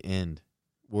hated the end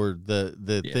where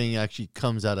the thing actually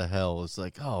comes out of hell. It's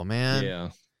like, oh man, yeah.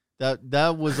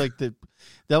 That was like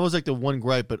the one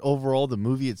gripe. But overall, the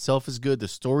movie itself is good. The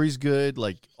story's good.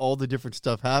 Like, all the different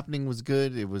stuff happening was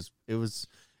good.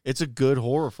 It's a good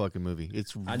horror fucking movie.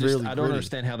 I don't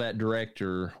understand how that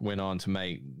director went on to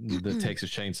make the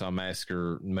Texas Chainsaw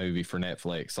Massacre movie for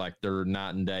Netflix. Like, they're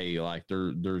night and day. Like,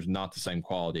 there's not the same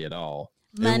quality at all.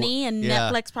 Money and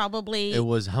Netflix probably. It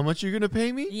was, how much are you going to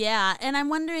pay me? Yeah, and I'm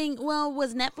wondering, well,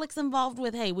 was Netflix involved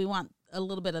with, hey, we want a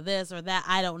little bit of this or that?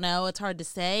 I don't know. It's hard to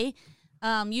say.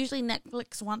 Usually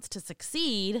Netflix wants to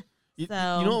succeed. You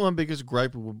know what my biggest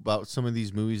gripe about some of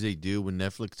these movies they do when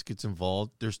Netflix gets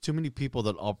involved? There's too many people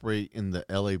that operate in the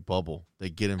LA bubble. They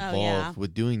get involved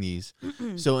with doing these.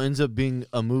 So it ends up being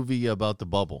a movie about the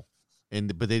bubble.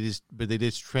 But they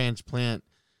just transplant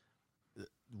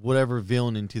whatever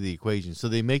villain into the equation. So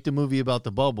they make the movie about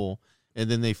the bubble, and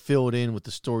then they fill it in with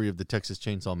the story of the Texas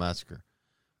Chainsaw Massacre.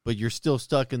 But you're still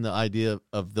stuck in the idea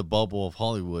of the bubble of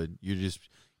Hollywood. You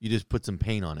just put some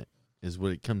paint on it, is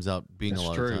what it comes out being. That's a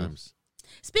lot of times.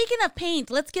 Speaking of paint,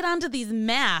 let's get onto these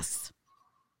masks.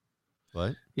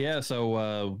 What? Yeah,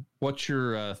 so what's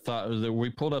your thought? We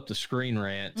pulled up the Screen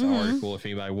Rant article if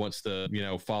anybody wants to,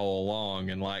 follow along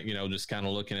and just kind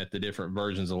of looking at the different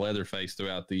versions of Leatherface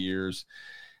throughout the years.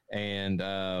 And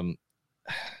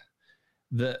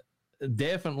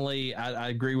definitely, I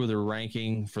agree with her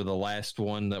ranking for the last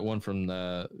one, that one from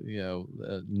the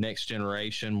Next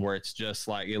Generation, where it's just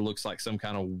like, it looks like some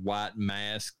kind of white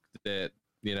mask that,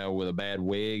 with a bad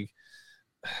wig.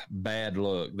 Bad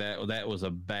look. That was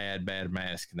a bad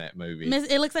mask in that movie.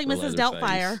 It looks like Mrs.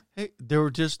 Doubtfire. Hey, they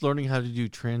were just learning how to do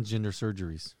transgender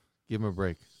surgeries. Give them a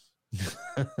break.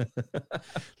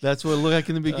 That's what it looked like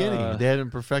in the beginning. They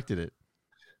hadn't perfected it.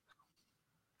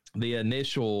 The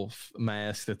initial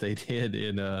mask that they did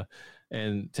in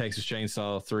and Texas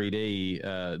Chainsaw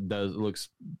 3D looks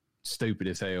stupid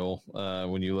as hell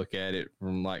when you look at it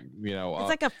from like, it's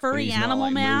like a furry animal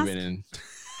mask.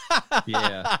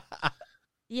 Yeah.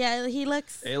 Yeah,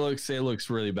 it looks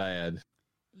really bad.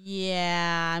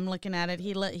 Yeah, I'm looking at it.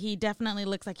 He definitely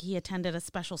looks like he attended a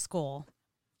special school.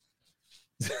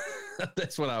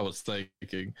 That's what I was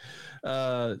thinking.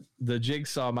 The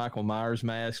Jigsaw Michael Myers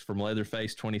mask from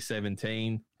Leatherface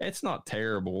 2017. It's not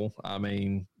terrible. I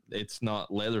mean, it's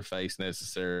not Leatherface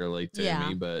necessarily to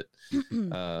me, but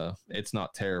it's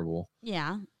not terrible.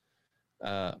 Yeah.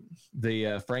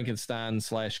 The Frankenstein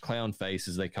 / clown face,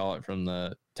 as they call it, from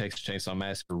the Texas Chainsaw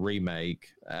Massacre remake.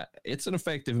 It's an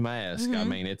effective mask. I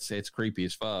mean, it's creepy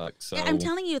as fuck. So I'm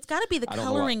telling you, it's got to be the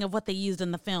coloring of what they used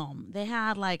in the film. They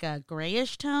had like a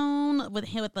grayish tone with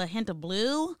a hint of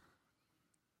blue.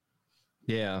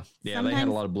 Yeah, they had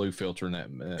a lot of blue filter in that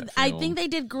film. I think they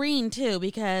did green too,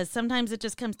 because sometimes it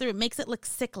just comes through. It makes it look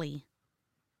sickly.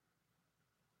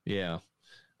 Yeah.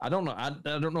 I don't know. I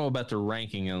don't know about the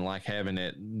ranking and like having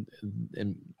it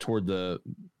toward the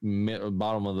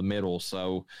bottom of the middle.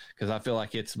 So, because I feel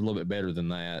like it's a little bit better than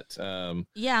that.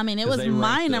 Yeah, I mean, it was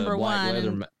my number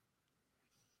one.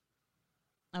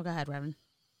 Oh, go ahead, Revan.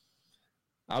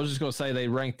 I was just going to say they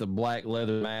ranked the black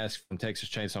leather mask from Texas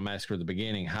Chainsaw Massacre at the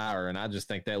beginning higher, and I just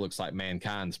think that looks like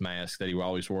Mankind's mask that he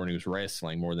always wore when he was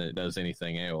wrestling more than it does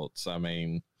anything else. I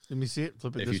mean, let me see it.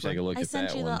 Flip it. If you take a look at that one. I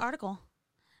sent you the article.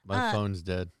 My phone's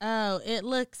dead. Oh, it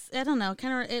looks, I don't know,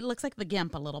 it looks like the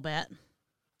Gimp a little bit.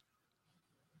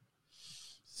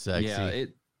 Sexy. Yeah,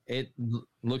 it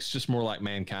looks just more like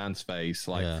Mankind's face,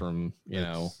 like from,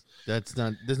 That's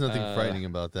not, there's nothing frightening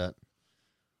about that.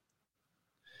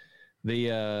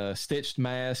 The stitched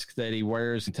mask that he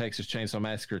wears in Texas Chainsaw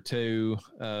Massacre 2,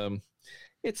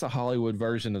 it's a Hollywood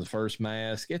version of the first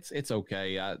mask. It's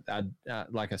okay. I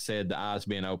like I said, the eyes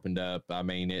being opened up. I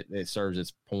mean, it serves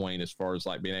its point as far as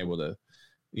like being able to,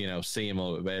 see him a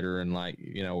little bit better and like,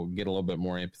 get a little bit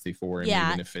more empathy for him,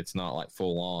 even if it's not like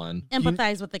full on.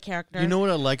 Empathize with the character. You know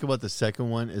what I like about the second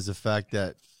one is the fact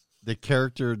that the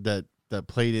character that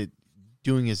played it,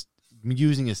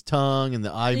 using his tongue and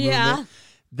the eye movement.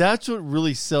 That's what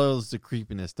really sells the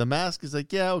creepiness. The mask is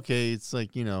like, yeah, okay, it's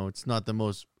like, it's not the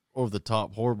most over the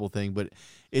top horrible thing, but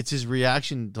it's his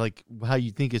reaction to like how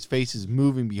you think his face is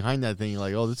moving behind that thing. You're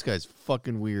like, oh, this guy's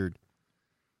fucking weird.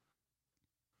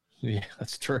 Yeah,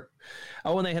 that's true.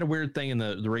 Oh, and they had a weird thing in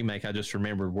the remake. I just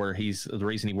remembered where the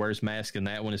reason he wears mask in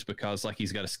that one is because like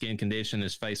he's got a skin condition.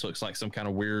 His face looks like some kind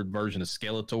of weird version of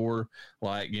Skeletor,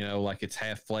 like like it's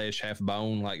half flesh, half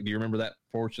bone. Like, do you remember that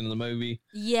portion of the movie?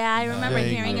 Yeah, I remember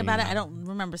hearing about it. I don't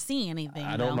remember seeing anything.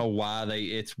 I don't know why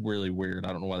it's really weird.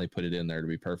 I don't know why they put it in there, to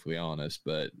be perfectly honest.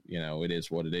 But it is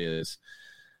what it is.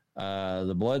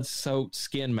 The blood-soaked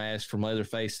skin mask from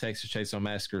Leatherface, Texas Chainsaw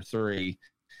Massacre 3.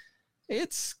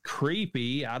 It's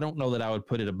creepy. I don't know that I would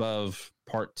put it above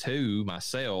part 2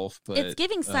 myself, but it's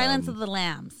giving Silence of the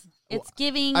Lambs. It's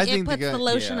giving. It puts the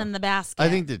lotion in the basket. I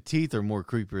think the teeth are more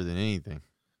creepier than anything.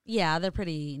 Yeah, they're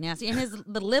pretty nasty, and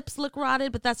the lips look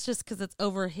rotted, but that's just because it's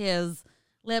over his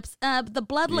lips. The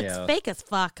blood looks fake as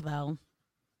fuck, though.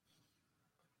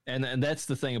 And that's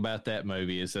the thing about that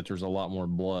movie is that there's a lot more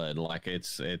blood. Like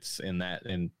it's in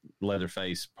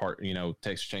Leatherface part,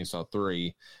 Texas Chainsaw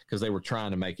 3, because they were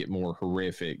trying to make it more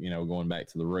horrific, going back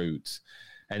to the roots.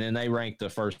 And then they ranked the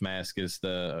first mask as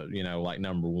the, like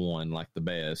number 1, like the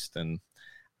best. And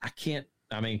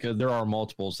because there are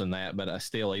multiples in that, but I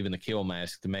still, even the kill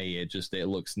mask to me,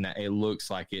 it looks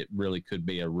like it really could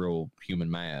be a real human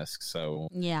mask. So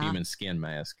human skin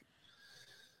mask.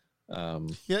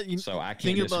 So I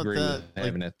can't disagree with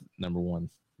having it number 1.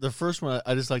 The first one,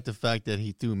 I just like the fact that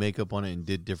he threw makeup on it and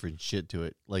did different shit to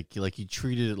it. Like he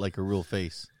treated it like a real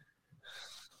face.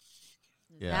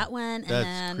 Yeah, that one,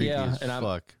 that's creepy as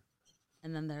fuck.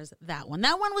 And then there's that one.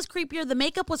 That one was creepier. The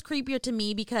makeup was creepier to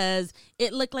me because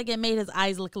it looked like it made his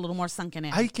eyes look a little more sunken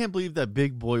in. I can't believe that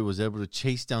big boy was able to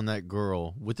chase down that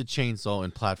girl with the chainsaw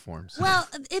and platforms. Well,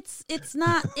 it's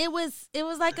not. It was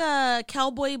like a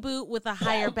cowboy boot with a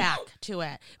higher back to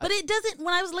it. But it doesn't.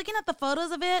 When I was looking at the photos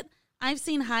of it, I've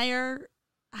seen high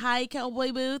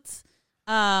cowboy boots.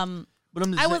 But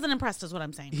I wasn't impressed, is what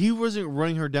I'm saying. He wasn't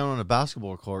running her down on a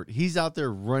basketball court. He's out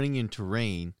there running in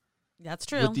terrain. That's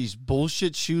true. With these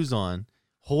bullshit shoes on,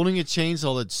 holding a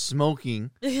chainsaw that's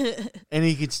smoking, and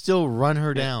he could still run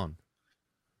her down.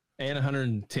 And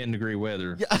 110-degree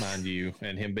weather, mind you,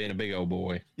 and him being a big old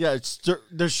boy. Yeah,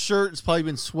 their shirt has probably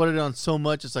been sweated on so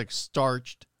much it's like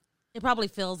starched. It probably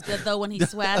feels good though when he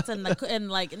sweats and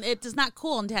it is not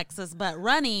cool in Texas, but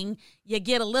running you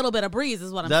get a little bit of breeze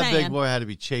is what I'm saying. That big boy had to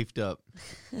be chafed up.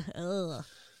 Ugh.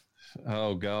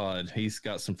 Oh God, he's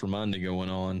got some Fromunda going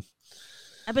on.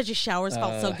 I bet your showers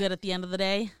felt so good at the end of the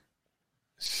day.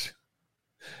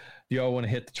 Do y'all want to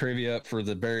hit the trivia up for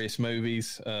the various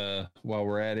movies while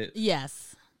we're at it?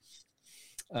 Yes.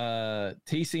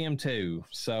 TCM2.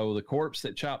 So the corpse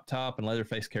that Chop Top and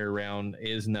Leatherface carry around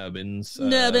is Nubbins.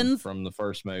 Nubbins. From the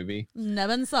first movie.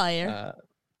 Nubbin Sawyer.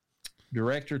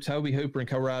 Director Tobe Hooper and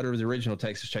co-writer of the original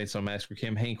Texas Chainsaw Massacre,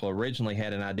 Kim Hinkle, originally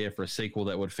had an idea for a sequel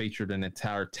that would feature an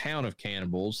entire town of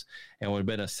cannibals and would have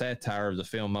been a satire of the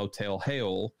film Motel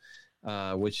Hell,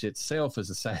 which itself is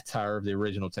a satire of the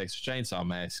original Texas Chainsaw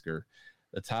Massacre.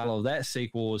 The title of that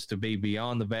sequel was to be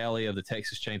Beyond the Valley of the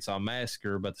Texas Chainsaw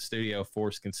Massacre, but the studio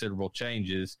forced considerable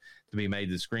changes to be made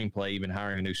to the screenplay, even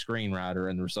hiring a new screenwriter,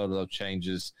 and the result of those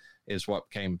changes is what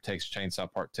became Texas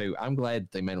Chainsaw Part 2. I'm glad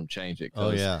they made them change it.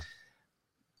 Oh, yeah.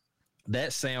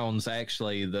 That sounds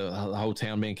actually, the whole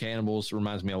town being cannibals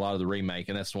reminds me a lot of the remake,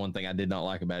 and that's the one thing I did not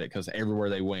like about it, because everywhere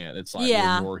they went, it's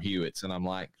like more Hewitts, and I'm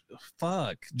like,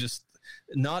 fuck, just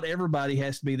not everybody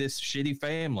has to be this shitty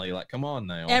family. Like, come on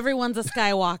now. Everyone's a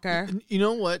Skywalker. You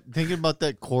know what? Thinking about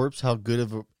that corpse, how good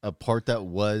of a part that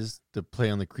was to play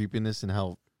on the creepiness and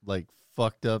how like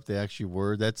fucked up they actually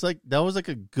were. That was like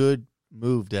a good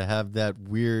move to have that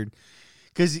weird,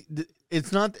 because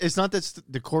it's not that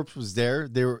the corpse was there.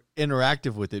 They were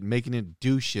interactive with it, making it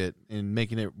do shit and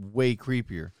making it way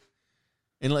creepier.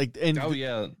 And oh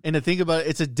yeah, and to think about it,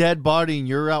 it's a dead body and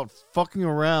you're out fucking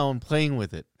around playing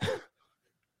with it.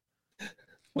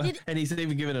 Well, and he's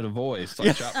even giving it a voice.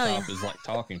 Like Chop Top is like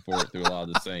talking for it through a lot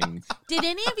of the scenes. Did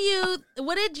any of you?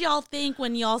 What did y'all think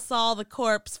when y'all saw the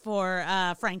corpse for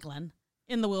Franklin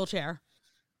in the wheelchair?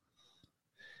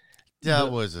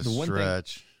 That was a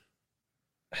stretch.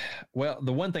 Well,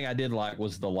 the one thing I did like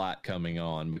was the light coming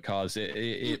on, because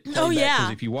it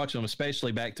because if you watch them,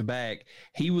 especially back to back,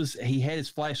 he had his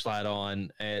flashlight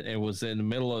on and it was in the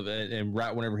middle of it, and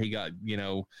right whenever he got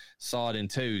sawed in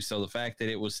two. So the fact that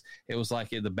it was like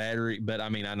the battery, but I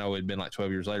mean, I know it'd been like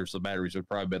 12 years later, so the batteries would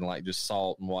probably been like just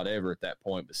salt and whatever at that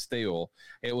point, but still,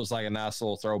 it was like a nice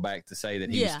little throwback to say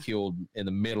that he was killed in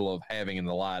the middle of having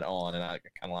the light on, and I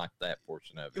kind of liked that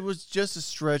portion of it. It was just a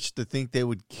stretch to think they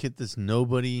would hit this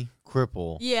nobody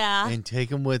cripple, and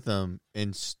take him with them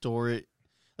and store it.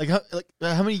 Like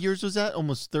how many years was that?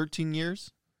 Almost 13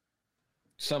 years,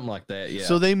 something like that. Yeah.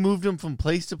 So they moved him from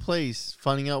place to place,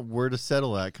 finding out where to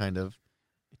settle at, kind of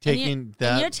taking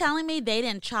that. And you're telling me they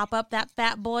didn't chop up that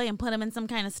fat boy and put him in some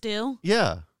kind of stew?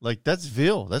 Yeah, like that's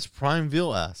veal. That's prime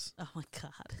veal ass. Oh my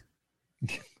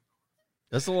god.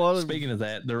 That's a lot of. Speaking of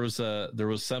that, there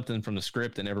was something from the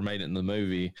script that never made it in the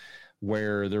movie,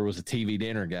 where there was a TV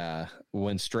dinner guy.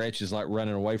 When Stretch is like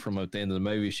running away from him at the end of the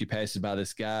movie, she passes by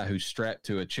this guy who's strapped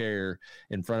to a chair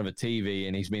in front of a TV,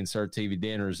 and he's being served TV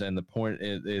dinners. And the point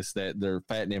is that they're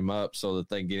fattening him up so that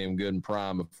they can get him good and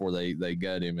prime before they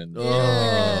gut him. And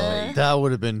that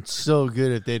would have been so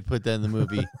good if they'd put that in the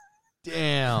movie.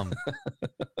 Damn.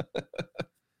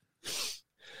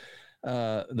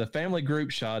 The family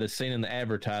group shot is seen in the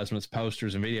advertisements,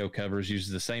 posters, and video covers,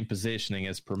 uses the same positioning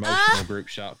as promotional group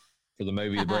shot for the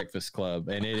movie The Breakfast Club,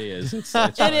 and it is. It is.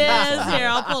 Here,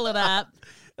 I'll pull it up.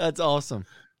 That's awesome.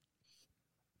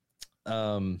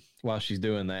 While she's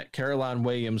doing that, Caroline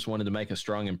Williams wanted to make a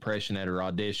strong impression at her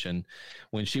audition.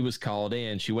 When she was called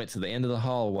in, she went to the end of the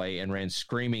hallway and ran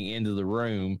screaming into the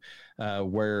room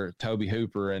where Tobe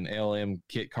Hooper and L.M.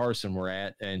 Kit Carson were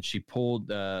at, and she pulled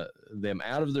them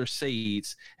out of their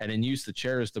seats and then used the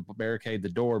chairs to barricade the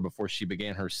door before she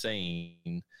began her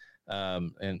scene.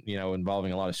 And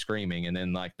involving a lot of screaming, and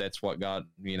then like that's what got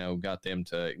them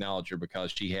to acknowledge her,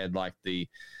 because she had like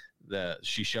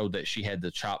she showed that she had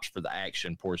the chops for the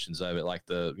action portions of it, like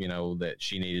that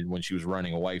she needed when she was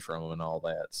running away from them and all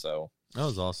that. So that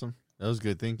was awesome. That was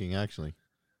good thinking, actually.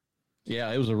 Yeah,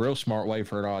 it was a real smart way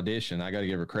for her to audition. I got to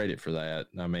give her credit for that.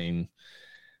 I mean,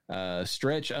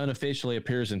 Stretch unofficially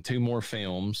appears in 2 more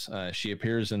films. She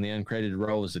appears in the uncredited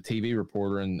role as a TV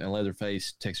reporter in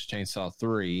Leatherface Texas Chainsaw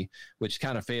 3, which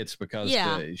kind of fits because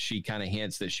she kind of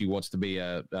hints that she wants to be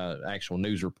a actual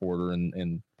news reporter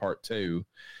in part 2.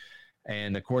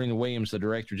 And according to Williams, the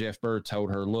director, Jeff Bird,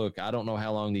 told her, "Look, I don't know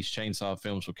how long these Chainsaw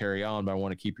films will carry on, but I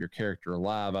want to keep your character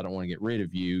alive. I don't want to get rid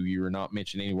of you. You are not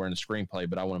mentioned anywhere in the screenplay,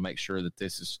 but I want to make sure that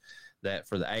this is that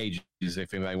for the ages.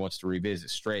 If anybody wants to revisit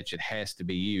Stretch, it has to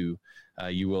be you.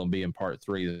 You will be in part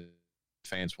 3. The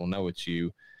fans will know it's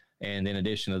you." And in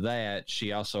addition to that,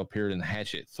 she also appeared in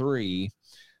Hatchet 3,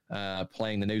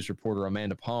 playing the news reporter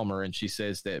Amanda Palmer, and she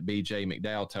says that B.J.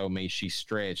 McDowell told me she's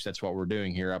Stretch. That's what we're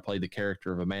doing here. I played the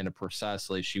character of Amanda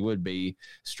precisely as she would be.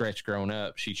 Stretch grown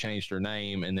up. She changed her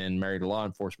name and then married a law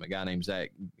enforcement guy named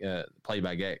Zach, played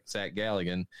by Zach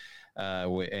Galligan.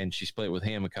 And she split with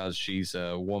him because she's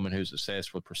a woman who's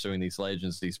obsessed with pursuing these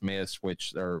legends, these myths,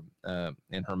 which are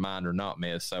in her mind are not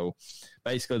myths. So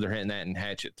basically, they're hitting that in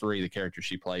Hatchet 3. The character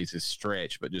she plays is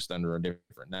Stretch, but just under a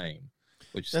different name,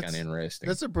 which is kind of interesting.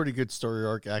 That's a pretty good story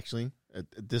arc, actually.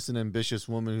 This an ambitious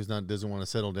woman who's doesn't want to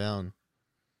settle down.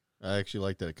 I actually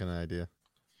like that kind of idea.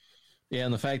 Yeah,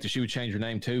 and the fact that she would change her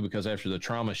name, too, because after the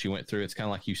trauma she went through, it's kind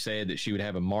of like you said, that she would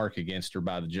have a mark against her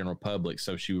by the general public,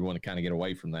 so she would want to kind of get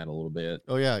away from that a little bit.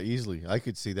 Oh, yeah, easily. I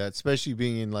could see that, especially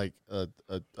being in, like, a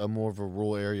more of a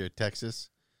rural area of Texas.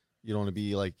 You don't want to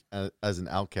be, like, as an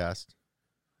outcast.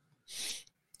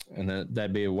 And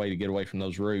that'd be a way to get away from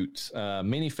those roots.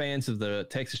 Many fans of the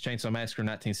Texas Chainsaw Massacre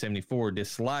 1974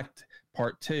 disliked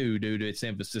Part 2 due to its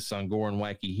emphasis on gore and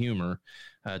wacky humor.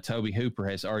 Tobe Hooper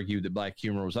has argued that black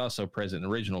humor was also present in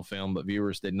the original film, but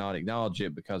viewers did not acknowledge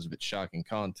it because of its shocking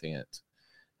content.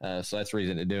 So that's the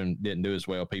reason it didn't do as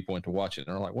well. People went to watch it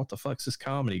and they're like, what the fuck's this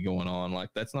comedy going on? Like,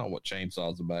 that's not what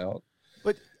Chainsaw's about.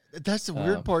 But that's the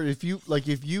weird part. If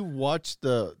you watch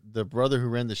the brother who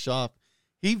ran the shop,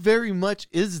 he very much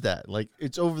is that. Like,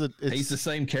 it's over the... He's the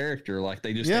same character. Like,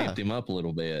 they just amped him up a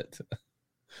little bit.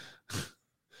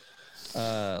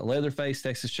 Leatherface,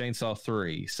 Texas Chainsaw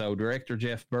 3. So director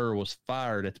Jeff Burr was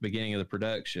fired at the beginning of the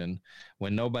production.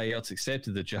 When nobody else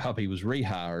accepted the job, he was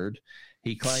rehired.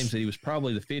 He claims that he was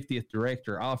probably the 50th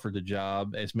director offered the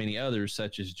job, as many others,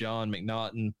 such as John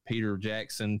McNaughton, Peter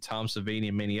Jackson, Tom Savini,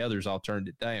 and many others all turned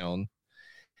it down.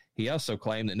 He also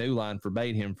claimed that New Line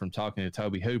forbade him from talking to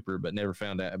Tobe Hooper, but he never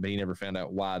found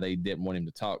out why they didn't want him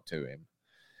to talk to him.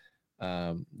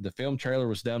 The film trailer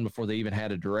was done before they even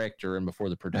had a director and before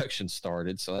the production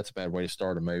started, so that's a bad way to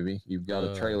start a movie. You've got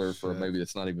a trailer for a movie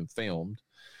that's not even filmed.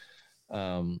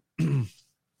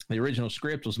 The original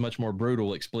script was much more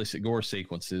brutal, explicit gore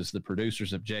sequences. The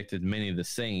producers objected to many of the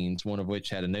scenes, one of which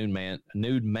had a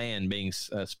nude man being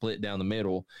split down the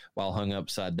middle while hung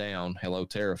upside down. Hello,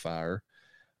 Terrifier.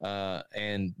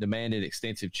 And demanded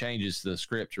extensive changes to the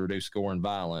script to reduce gore and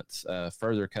violence.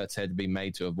 Further cuts had to be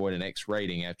made to avoid an X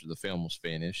rating after the film was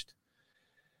finished.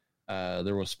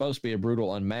 There was supposed to be a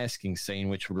brutal unmasking scene,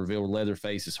 which would reveal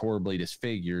Leatherface is horribly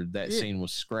disfigured. That scene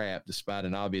was scrapped despite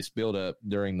an obvious buildup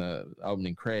during the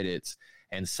opening credits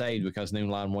and saved because New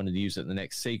Line wanted to use it in the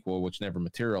next sequel, which never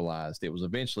materialized. It was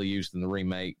eventually used in the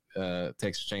remake,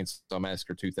 Texas Chainsaw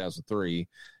Massacre 2003,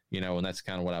 and that's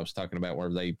kind of what I was talking about,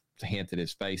 where they hinted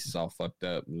his face is all fucked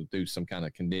up due to some kind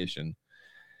of condition.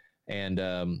 And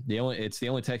it's the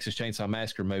only Texas Chainsaw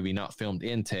Massacre movie not filmed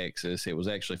in Texas. It was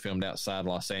actually filmed outside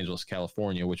Los Angeles,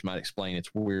 California, which might explain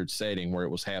its weird setting where it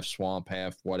was half swamp,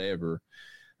 half whatever.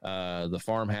 The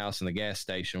farmhouse and the gas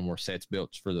station were sets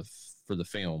built for the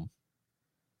film.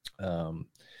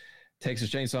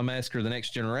 Texas Chainsaw Massacre: The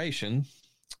Next Generation.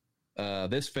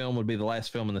 This film would be the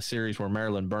last film in the series where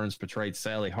Marilyn Burns portrayed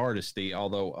Sally Hardesty,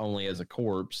 although only as a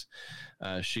corpse.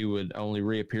 She would only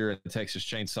reappear in Texas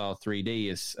Chainsaw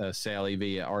 3D as Sally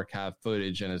via archive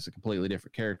footage and as a completely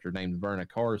different character named Verna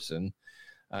Carson.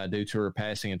 Due to her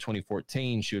passing in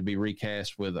 2014, she would be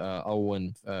recast with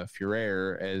Owen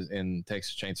Ferrer as in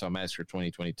Texas Chainsaw Massacre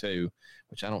 2022,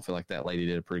 which I don't feel like that lady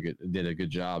did a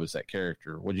good job as that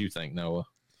character. What do you think, Noah?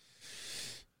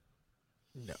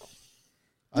 No.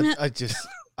 That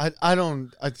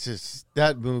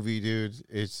movie, dude,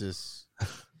 it's just,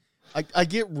 I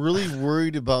get really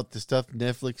worried about the stuff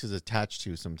Netflix is attached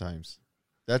to sometimes.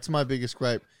 That's my biggest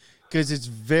gripe, because it's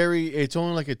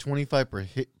only like a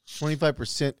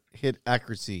 25% hit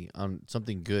accuracy on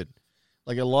something good.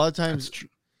 Like a lot of times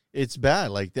it's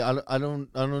bad. Like I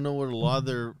don't know what a lot of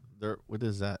their what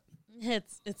is that?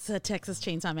 It's a Texas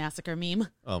Chainsaw Massacre meme.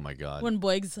 Oh my God. When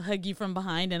Boygs hug you from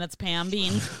behind and it's Pam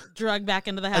being drugged back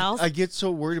into the house. I get so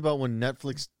worried about when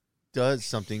Netflix does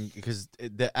something, because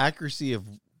the accuracy of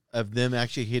them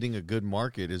actually hitting a good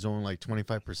market is only like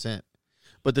 25%.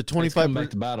 But the 25%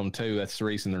 back to bottom too. That's the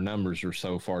reason their numbers are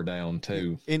so far down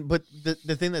too. But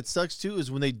the thing that sucks too is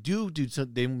when they do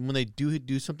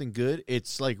something good,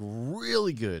 it's like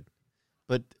really good.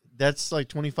 But that's like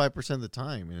 25% of the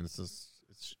time, and it's just,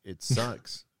 it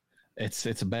sucks.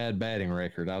 It's a bad batting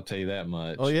record, I'll tell you that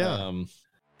much. Oh yeah.